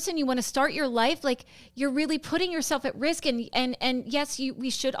young person, you want to start your life, like you're really putting yourself at risk. And yes, we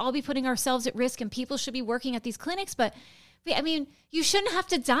should all be putting ourselves at risk, and people should be working at these clinics. But I mean, you shouldn't have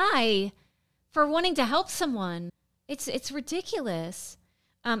to die for wanting to help someone. It's ridiculous.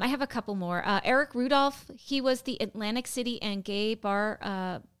 I have a couple more. Eric Rudolph, he was the Atlantic City and gay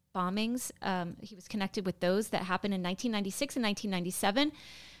bar bombings. He was connected with those that happened in 1996 and 1997.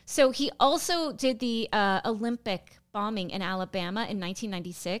 So he also did the Olympic bombing in Alabama in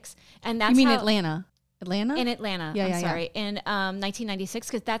 1996. And that's You mean Atlanta? In Atlanta, yeah, I'm sorry. In 1996,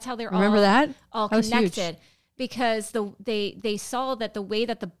 because that's how they're all that connected. Because they saw that the way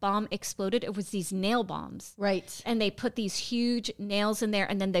that the bomb exploded, it was these nail bombs. Right. And they put these huge nails in there,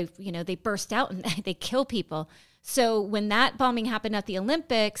 and then they burst out and they kill people. So when that bombing happened at the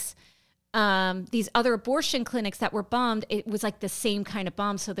Olympics, these other abortion clinics that were bombed, it was like the same kind of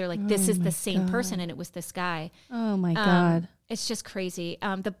bomb. So they're like, this is the same person, and it was this guy. Oh my God. It's just crazy.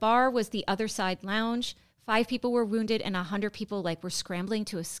 The bar was the Other Side Lounge. 5 people were wounded and 100 people were scrambling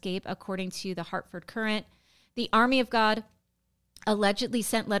to escape, according to the Hartford Courant. The Army of God allegedly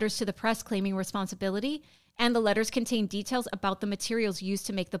sent letters to the press claiming responsibility, and the letters contained details about the materials used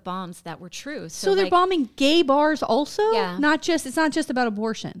to make the bombs that were true. So they're bombing gay bars also? Yeah. It's not just about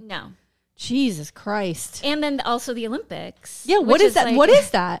abortion. No. Jesus Christ. And then also the Olympics. Yeah, what is that? What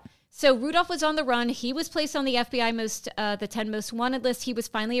is that? So Rudolph was on the run. He was placed on the FBI the 10 most wanted list. He was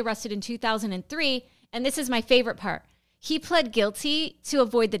finally arrested in 2003. And this is my favorite part. He pled guilty to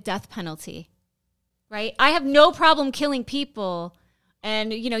avoid the death penalty. Right? I have no problem killing people.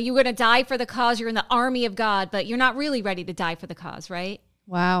 And, you're going to die for the cause. You're in the army of God, but you're not really ready to die for the cause, right?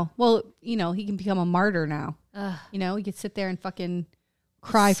 Wow. Well, he can become a martyr now. He could sit there and fucking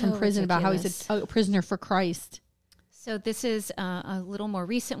cry from prison about how he's a prisoner for Christ. So this is a little more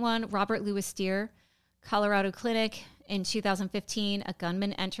recent one. Robert Louis Steer, Colorado Clinic. In 2015, a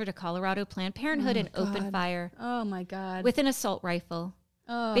gunman entered a Colorado Planned Parenthood and opened fire. Oh, my God. With an assault rifle.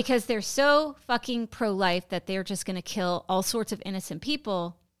 Oh. Because they're so fucking pro-life that they're just going to kill all sorts of innocent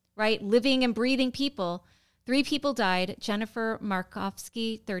people, right? Living and breathing people. 3 people died. Jennifer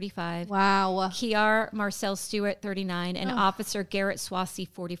Markovsky, 35. Wow. Kiar Marcel Stewart, 39. And Officer Garrett Swasey,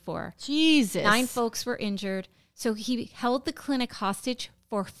 44. Jesus. 9 folks were injured. So he held the clinic hostage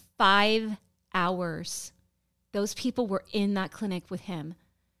for 5 hours. Those people were in that clinic with him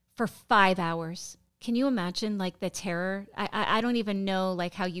for 5 hours. Can you imagine the terror? I don't even know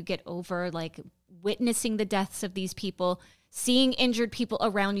how you get over witnessing the deaths of these people, seeing injured people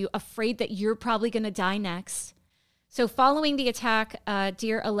around you, afraid that you're probably going to die next. So following the attack,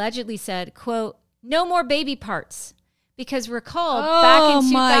 Deere allegedly said, quote, "No more baby parts." Because recall, back in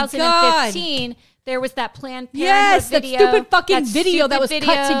 2015, there was that Planned Parenthood video. That stupid fucking video that was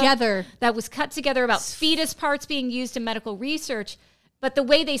cut together. That was cut together about fetus parts being used in medical research. But the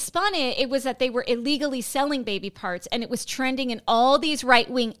way they spun it was that they were illegally selling baby parts, and it was trending in all these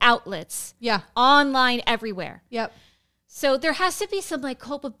right-wing outlets. Yeah. Online, everywhere. Yep. So there has to be some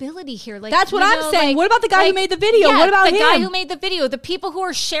culpability here. That's what I'm saying. What about the guy who made the video? Yeah, what about him? The guy who made the video, the people who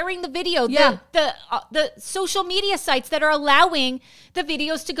are sharing the video, the social media sites that are allowing the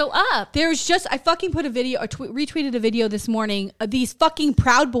videos to go up. I fucking put a video, retweeted a video this morning of these fucking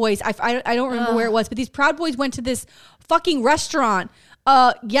Proud Boys. I don't remember where it was, but these Proud Boys went to this fucking restaurant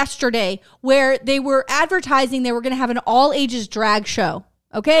yesterday where they were advertising they were going to have an all ages drag show.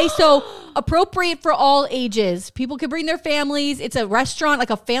 Okay, so appropriate for all ages. People could bring their families. It's a restaurant,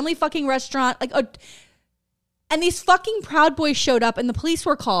 a family fucking restaurant. And these fucking Proud Boys showed up, and the police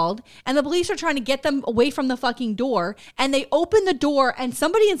were called, and the police are trying to get them away from the fucking door. And they opened the door, and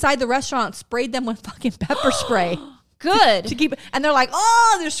somebody inside the restaurant sprayed them with fucking pepper spray. Good. To keep, and they're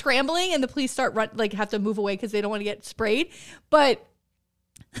they're scrambling, and the police start have to move away because they don't want to get sprayed. But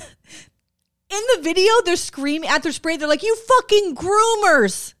In the video, they're screaming at their spray. They're like, you fucking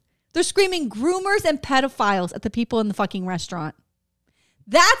groomers. They're screaming groomers and pedophiles at the people in the fucking restaurant.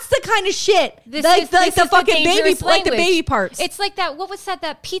 That's the kind of shit. This is the fucking baby, like the baby parts. It's like that. What was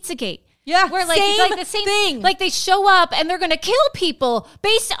that Pizzagate? Yeah, where like it's like the same thing. Like they show up and they're gonna kill people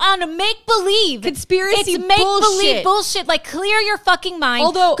based on a make believe conspiracy. It's make believe bullshit. Like clear your fucking mind.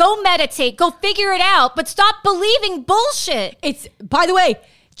 Although, go meditate. Go figure it out. But stop believing bullshit. It's, by the way,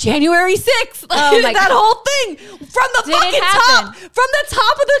 January 6th. That whole thing from the fucking top, from the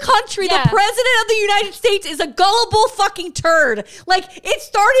top of the country. Yeah. The president of the United States is a gullible fucking turd. Like it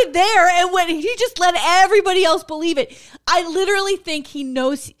started there, and when he just let everybody else believe it, I literally think he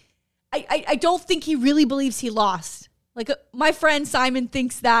knows. I don't think he really believes he lost. Like my friend Simon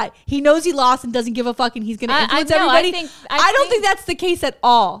thinks that he knows he lost and doesn't give a fuck, and he's going to influence everybody. I don't think that's the case at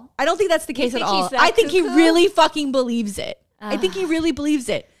all. I don't think that's the case at all. I think he really fucking believes it. I think he really believes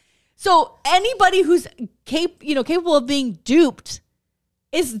it. So anybody who's capable of being duped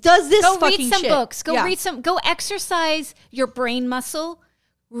does this go fucking shit. Go read some books. Go read some. Go exercise your brain muscle.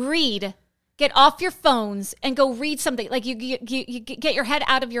 Read. Get off your phones and go read something. Like you get your head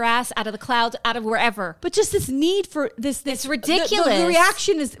out of your ass, out of the clouds, out of wherever. But just this need for this it's ridiculous. The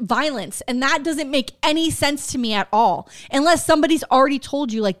reaction is violence, and that doesn't make any sense to me at all. Unless somebody's already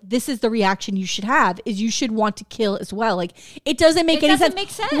told you, like, this is the reaction you should have, is you should want to kill as well. Like, it doesn't make any sense.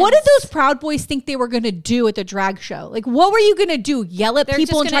 What did those Proud Boys think they were going to do at the drag show? Like, what were you going to do? Yell at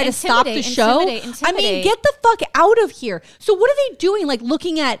people and try to stop the show? I mean, get the fuck out of here. So what are they doing? Like,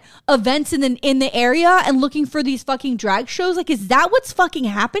 looking at events in the area and looking for these fucking drag shows? Like, is that what's fucking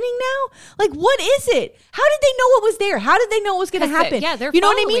happening now? Like, what is it? How did they know what was there? How did they know what was going to happen? Yeah, they're you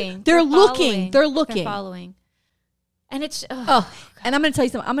know following. What I mean? They're looking. They're following. And it's and I'm going to tell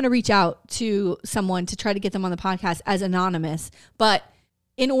you something. I'm going to reach out to someone to try to get them on the podcast as anonymous, but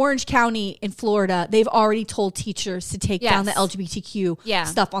in Orange County in Florida, they've already told teachers to take down the LGBTQ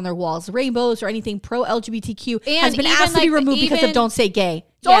stuff on their walls. Rainbows or anything pro-LGBTQ has been asked to be removed because of Don't Say Gay.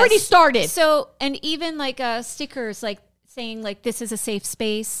 It's already started. So, and even like stickers like saying like this is a safe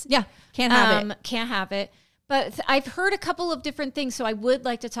space. Yeah, can't have it. Can't have it. But I've heard a couple of different things, so I would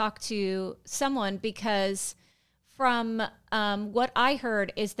like to talk to someone because from what I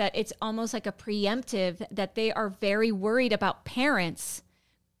heard is that it's almost like a preemptive that they are very worried about parents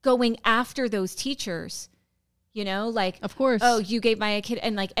going after those teachers, you know, like, of course, oh, you gave my kid,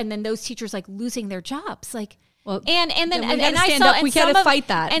 and like, and then those teachers like losing their jobs, like, well, and then I saw, we gotta fight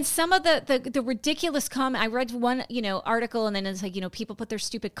that. And some of the ridiculous comment, I read one, article, and then it's like, people put their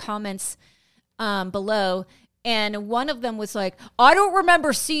stupid comments below, and one of them was like, I don't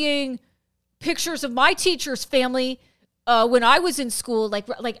remember seeing pictures of my teacher's family when I was in school,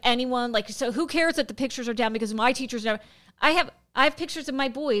 like anyone, like, so who cares that the pictures are down because my teachers never. I have pictures of my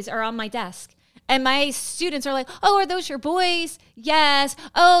boys are on my desk, and my students are like, oh, are those your boys? Yes.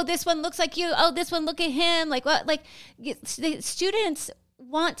 Oh, this one looks like you. Oh, this one, look at him. Like what? Like the students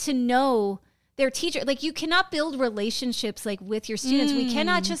want to know their teacher. Like you cannot build relationships like with your students. We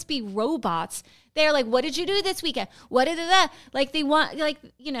cannot just be robots. They're like, what did you do this weekend? What did that? Like they want, like,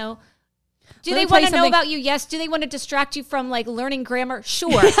 do they want to know about you? Yes. Do they want to distract you from like learning grammar?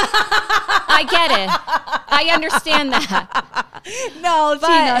 Sure. I get it. I understand that. No,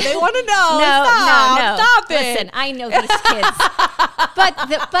 Tina, they want to know. No, Stop it. Listen, I know these kids. but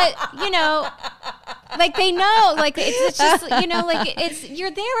like they know, like it's just, like it's,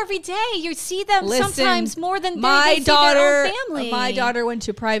 you're there every day. You see them sometimes more than they see their own family. My daughter went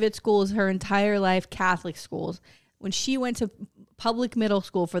to private schools her entire life, Catholic schools. When she went to public middle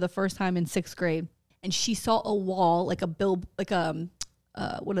school for the first time in 6th grade, and she saw a wall, like what are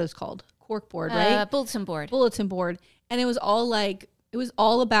those called? Corkboard, right? Bulletin board. And it was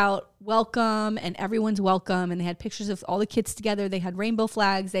all about welcome, and everyone's welcome. And they had pictures of all the kids together. They had rainbow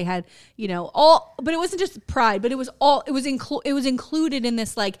flags. They had, but it wasn't just pride, but it was included in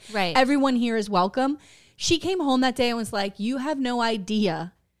this, like, right. Everyone here is welcome. She came home that day and was like, you have no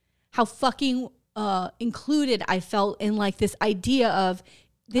idea how fucking included I felt in like this idea of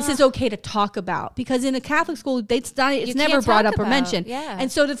this is okay to talk about, because in a Catholic school it's never brought up or mentioned. Yeah.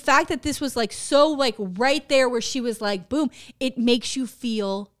 And so the fact that this was like so like right there where she was like, boom, it does make you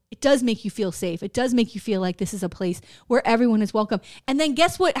feel safe. It does make you feel like this is a place where everyone is welcome. And then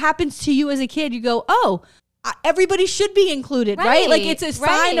guess what happens to you as a kid? You go, oh, everybody should be included, right? Like it's a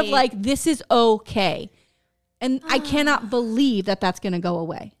sign of like, this is okay. And I cannot believe that that's going to go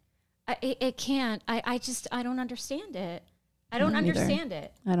away. It can't. I don't understand it. I don't understand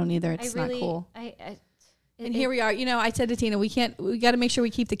it. I don't either. It's not cool. And here we are. You know, I said to Tina, we got to make sure we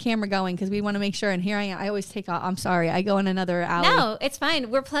keep the camera going because we want to make sure. And here I am. I always take off. I'm sorry. I go in another alley. No, it's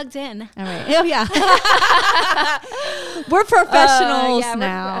fine. We're plugged in. All right. Oh, yeah. We're professionals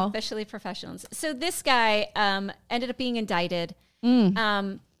now. We're officially professionals. So this guy ended up being indicted.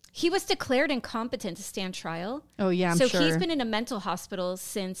 He was declared incompetent to stand trial. Oh, yeah, I'm sure. So he's been in a mental hospital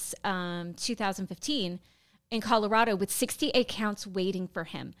since 2015. In Colorado with 68 counts waiting for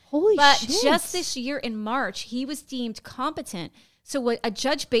him. Holy shit. But just this year in March, he was deemed competent. So what a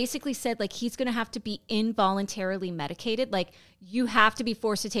judge basically said, like, he's going to have to be involuntarily medicated. Like, you have to be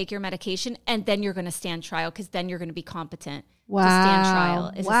forced to take your medication and then you're going to stand trial because then you're going to be competent to stand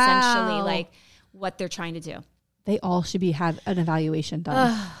trial is essentially like what they're trying to do. They all should have an evaluation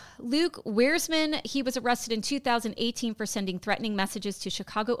done. Luke Wiersman, he was arrested in 2018 for sending threatening messages to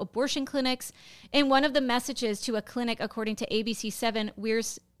Chicago abortion clinics. In one of the messages to a clinic, according to ABC7,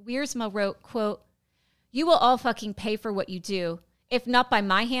 Wiersma wrote, quote, "You will all fucking pay for what you do. If not by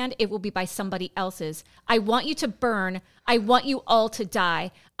my hand, it will be by somebody else's. I want you to burn. I want you all to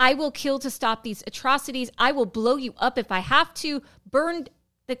die. I will kill to stop these atrocities. I will blow you up if I have to. Burn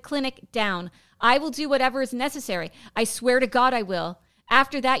the clinic down. I will do whatever is necessary. I swear to God I will.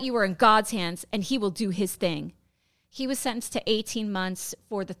 After that, you are in God's hands, and he will do his thing." He was sentenced to 18 months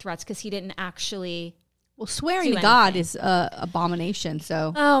for the threats because he didn't actually Well, swearing to God is an abomination,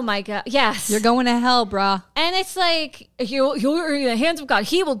 so. Oh, my God. Yes. You're going to hell, brah. And it's like, you're in the hands of God.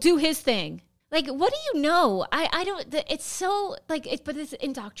 He will do his thing. Like, what do you know? I don't, it's so, like, but it's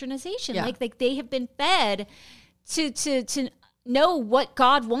indoctrination. Yeah. Like they have been fed to know what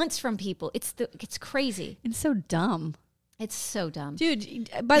God wants from people. It's crazy. It's so dumb. It's so dumb. Dude,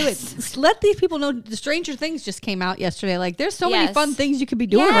 by the way, let these people know the Stranger Things just came out yesterday. Like, there's so many fun things you could be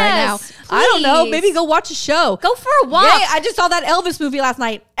doing right now. Please. I don't know. Maybe go watch a show. Go for a walk. Yeah, I just saw that Elvis movie last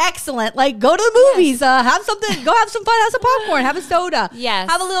night. Excellent. Like, go to the movies. Have something. Go have some fun. Have some popcorn. Have a soda.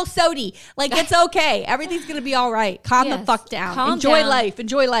 Yes. Have a little sody. Like, it's okay. Everything's going to be all right. Calm the fuck down. Calm Enjoy down. life.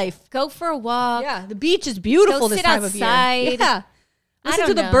 Enjoy life. Go for a walk. Yeah, the beach is beautiful this time of year. Yeah. Listen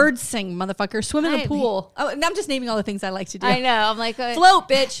to the birds sing, motherfucker. Swim in the pool. Oh, and I'm just naming all the things I like to do. I know. I'm like, float,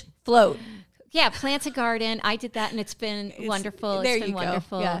 bitch. Float. Yeah, plant a garden. I did that, and it's been wonderful. There it's been you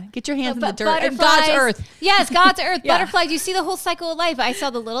wonderful. go. Yeah. Get your hands in the dirt. Butterflies, and God's earth. Yes, God's earth. Yeah. Butterflies. You see the whole cycle of life. I saw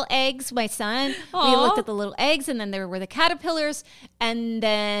the little eggs. My son, we looked at the little eggs, and then there were the caterpillars, and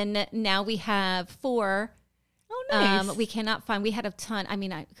then now we have 4. Oh, nice. We cannot find. We had a ton. I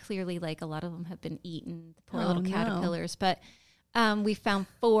mean, clearly, like a lot of them have been eaten. The poor little caterpillars, but. We found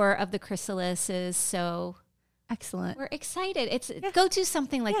 4 of the chrysalises, so excellent. We're excited. Go do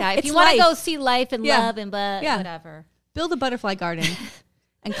something like that. If you want to go see life and love and whatever. Build a butterfly garden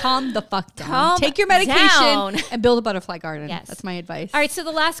and calm the fuck down. Take your medication and build a butterfly garden. Yes. That's my advice. All right, so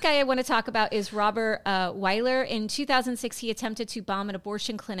the last guy I want to talk about is Robert Weiler. In 2006, he attempted to bomb an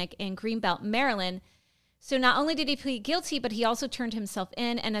abortion clinic in Greenbelt, Maryland. So not only did he plead guilty, but he also turned himself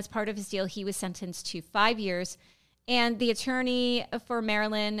in, and as part of his deal, he was sentenced to 5 years. And the attorney for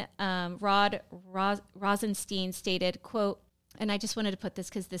Maryland, Rod Rosenstein, stated, quote, and I just wanted to put this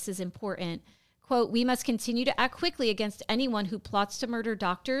because this is important, quote, "We must continue to act quickly against anyone who plots to murder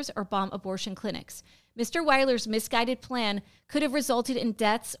doctors or bomb abortion clinics. Mr. Weiler's misguided plan could have resulted in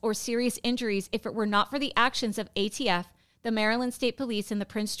deaths or serious injuries if it were not for the actions of ATF, the Maryland State Police, and the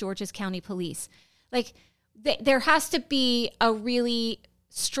Prince George's County Police." Like, there has to be a really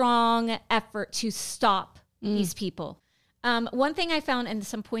strong effort to stop these people. One thing I found and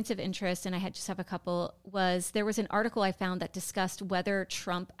some points of interest, and I just have a couple, was there was an article I found that discussed whether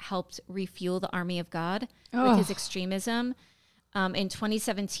Trump helped refuel the Army of God with his extremism. In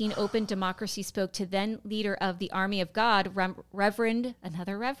 2017, Open Democracy spoke to then leader of the Army of God, Reverend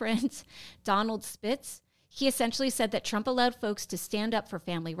Donald Spitz. He essentially said that Trump allowed folks to stand up for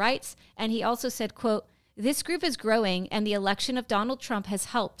family rights. And he also said, quote, "This group is growing and the election of Donald Trump has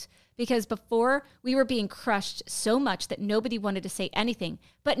helped. Because before, we were being crushed so much that nobody wanted to say anything.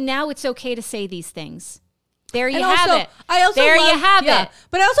 But now it's okay to say these things." There you have it. You have it.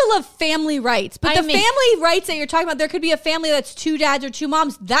 But I also love family rights. But family rights that you're talking about, there could be a family that's 2 dads or 2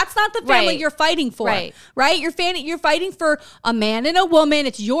 moms. That's not the family you're fighting for. Right? You're fighting for a man and a woman.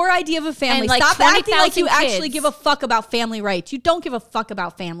 It's your idea of a family. Like Stop acting like you kids. actually give a fuck about family rights. You don't give a fuck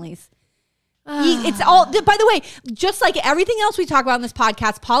about families. It's all, by the way, just like everything else we talk about in this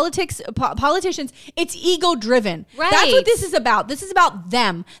podcast, politicians, it's ego driven. Right. That's what this is about. This is about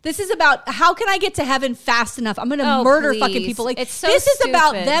them. This is about how can I get to heaven fast enough? I'm going to murder fucking people. Like, it's so this is stupid.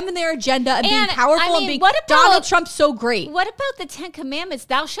 about them and their agenda and being powerful and being Donald Trump's so great. What about the 10 Commandments?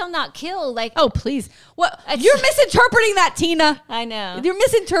 Thou shalt not kill. Like, oh, please. What? You're misinterpreting that, Tina. I know. You're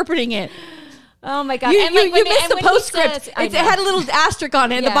misinterpreting it. Oh my God. You missed the postscript. It had a little asterisk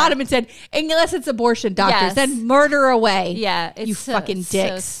on it at the bottom. It said, unless it's abortion, doctors, then murder away. Yeah. You fucking dicks.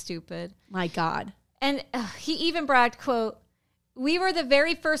 So stupid. My God. And he even bragged, quote, "We were the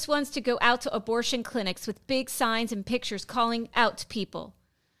very first ones to go out to abortion clinics with big signs and pictures calling out to people."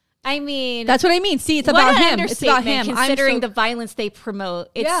 I mean, that's what I mean. See, it's about him. It's about him. Considering the violence they promote,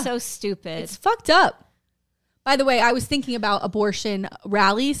 it's so stupid. It's fucked up. By the way, I was thinking about abortion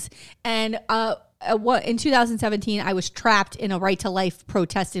rallies, and in 2017, I was trapped in a right to life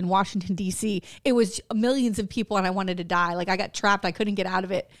protest in Washington D.C. It was millions of people, and I wanted to die. Like I got trapped. I couldn't get out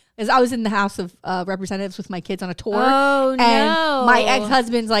of it. As I was in the House of Representatives with my kids on a tour. Oh, and no. My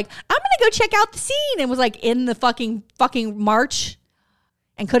ex-husband's like, I'm going to go check out the scene, and was like in the fucking march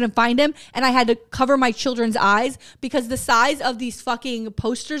and couldn't find him. And I had to cover my children's eyes because the size of these fucking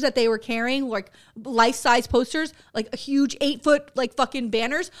posters that they were carrying, like life-size posters, like a huge 8-foot like fucking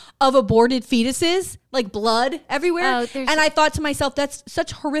banners of aborted fetuses, like blood everywhere. And I thought to myself, that's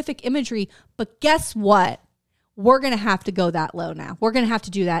such horrific imagery. But guess what? We're going to have to go that low now. We're going to have to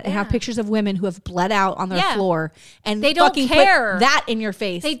do that and have pictures of women who have bled out on their floor. And they don't fucking care. Put that in your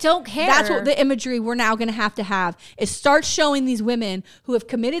face. They don't care. That's what the imagery we're now going to have is start showing these women who have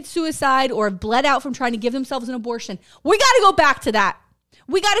committed suicide or have bled out from trying to give themselves an abortion. We got to go back to that.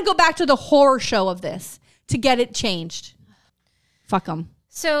 We got to go back to the horror show of this to get it changed. Fuck them.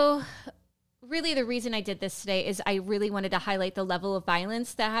 So really the reason I did this today is I really wanted to highlight the level of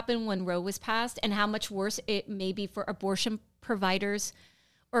violence that happened when Roe was passed and how much worse it may be for abortion providers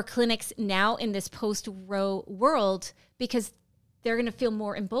or clinics now in this post-Roe world, because they're going to feel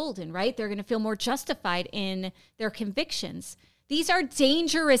more emboldened, right? They're going to feel more justified in their convictions. These are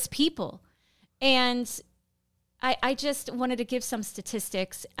dangerous people. And I just wanted to give some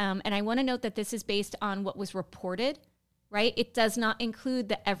statistics. And I want to note that this is based on what was reported, right? It does not include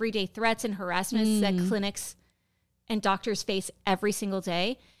the everyday threats and harassments that clinics and doctors face every single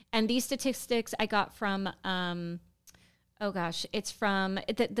day. And these statistics I got from, it's from,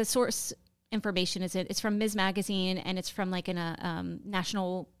 the source information it's from Ms. Magazine, and it's from like a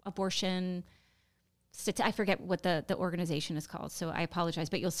national abortion, I forget what the organization is called, so I apologize,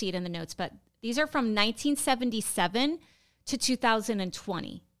 but you'll see it in the notes. But these are from 1977 to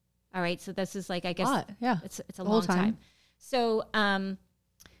 2020. All right, so this is like, I guess, it's a long time. So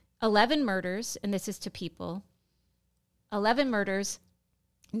 11 murders, and this is to people, 11 murders,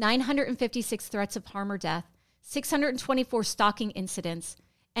 956 threats of harm or death, 624 stalking incidents,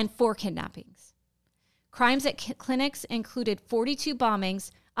 and 4 kidnappings. Crimes at clinics included 42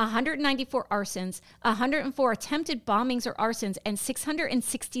 bombings, 194 arsons, 104 attempted bombings or arsons, and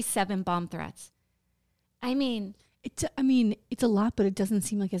 667 bomb threats. I mean, it's a lot, but it doesn't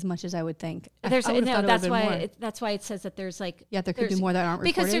seem like as much as I would think. That's why it says that there's like... Yeah, there could be more that aren't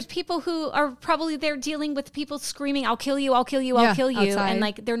reported. Because there's people who are probably there dealing with people screaming, I'll kill you, I'll kill you, I'll kill you. Outside. And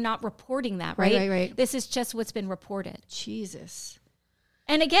like, they're not reporting that, right? Right. This is just what's been reported. Jesus.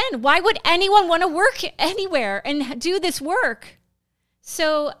 And again, why would anyone want to work anywhere and do this work?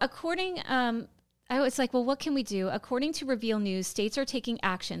 So according... I was like, well, what can we do? According to Reveal News, states are taking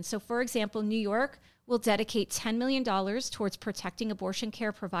action. So for example, New York will dedicate $10 million towards protecting abortion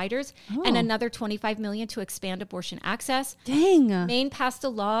care providers and another $25 million to expand abortion access. Dang. Maine passed a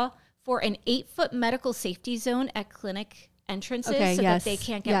law for an 8-foot medical safety zone at clinic entrances that they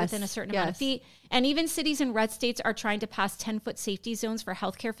can't get within a certain amount of feet. And even cities in red states are trying to pass 10-foot safety zones for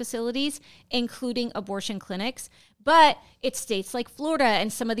healthcare facilities, including abortion clinics. But it's states like Florida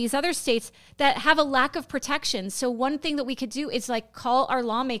and some of these other states that have a lack of protection. So one thing that we could do is like call our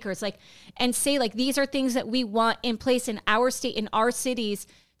lawmakers and say like, these are things that we want in place in our state, in our cities,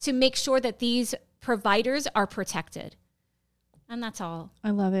 to make sure that these providers are protected. And that's all. I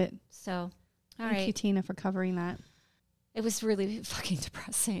love it. So, Thank you, Tina, for covering that. It was really fucking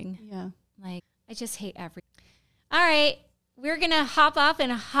depressing. Yeah. Like, I just hate everything. All right. We're going to hop off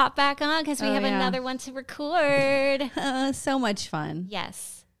and hop back on because we have another one to record. So much fun.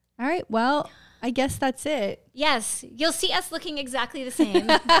 Yes. All right. Well, I guess that's it. Yes. You'll see us looking exactly the same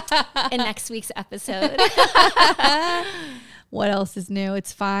in next week's episode. What else is new?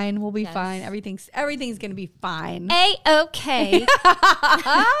 It's fine. We'll be fine. Everything's going to be fine. A-okay.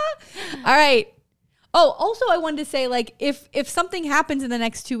 All right. Oh, also I wanted to say, like, if something happens in the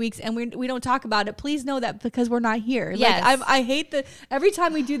next 2 weeks and we don't talk about it, please know that because we're not here. Yes. Like, I hate every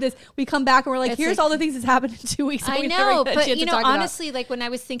time we do this, we come back and we're like, here's all the things that's happened in 2 weeks. I know, but honestly, like when I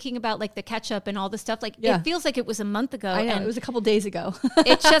was thinking about like the ketchup and all the stuff, like it feels like it was a month ago. I know, and it was a couple days ago.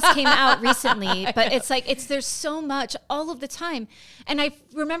 It just came out recently, but it's like, there's so much all of the time. And I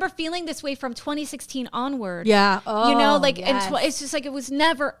remember feeling this way from 2016 onward. Yeah. And it's just like, it was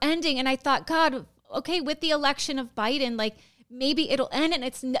never ending. And I thought, God, okay, with the election of Biden, like maybe it'll end, and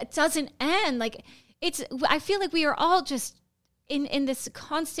it doesn't end. Like I feel like we are all just in this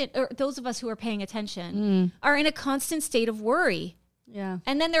constant, or those of us who are paying attention are in a constant state of worry. Yeah.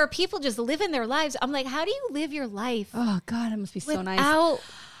 And then there are people just living their lives. I'm like, how do you live your life? Oh God, it must be so nice. Without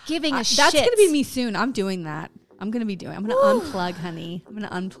giving a shit. That's going to be me soon. I'm doing that. I'm going to unplug, honey. I'm going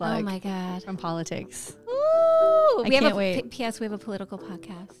to unplug. Oh my God. From politics. Ooh, I can't wait. P.S. We have a political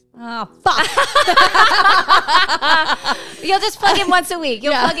podcast. Oh, fuck. You'll just plug in once a week.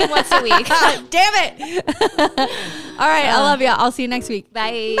 Plug in once a week. Damn it. All right. I love you. I'll see you next week.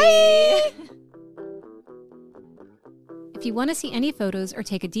 Bye. Bye. If you want to see any photos or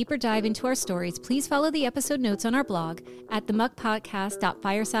take a deeper dive into our stories, please follow the episode notes on our blog at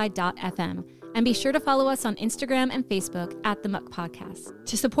themuckpodcast.fireside.fm. And be sure to follow us on Instagram and Facebook at The Muck Podcast.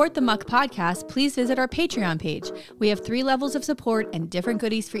 To support The Muck Podcast, please visit our Patreon page. We have 3 levels of support and different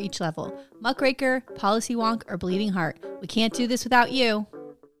goodies for each level. Muckraker, Policy Wonk, or Bleeding Heart. We can't do this without you.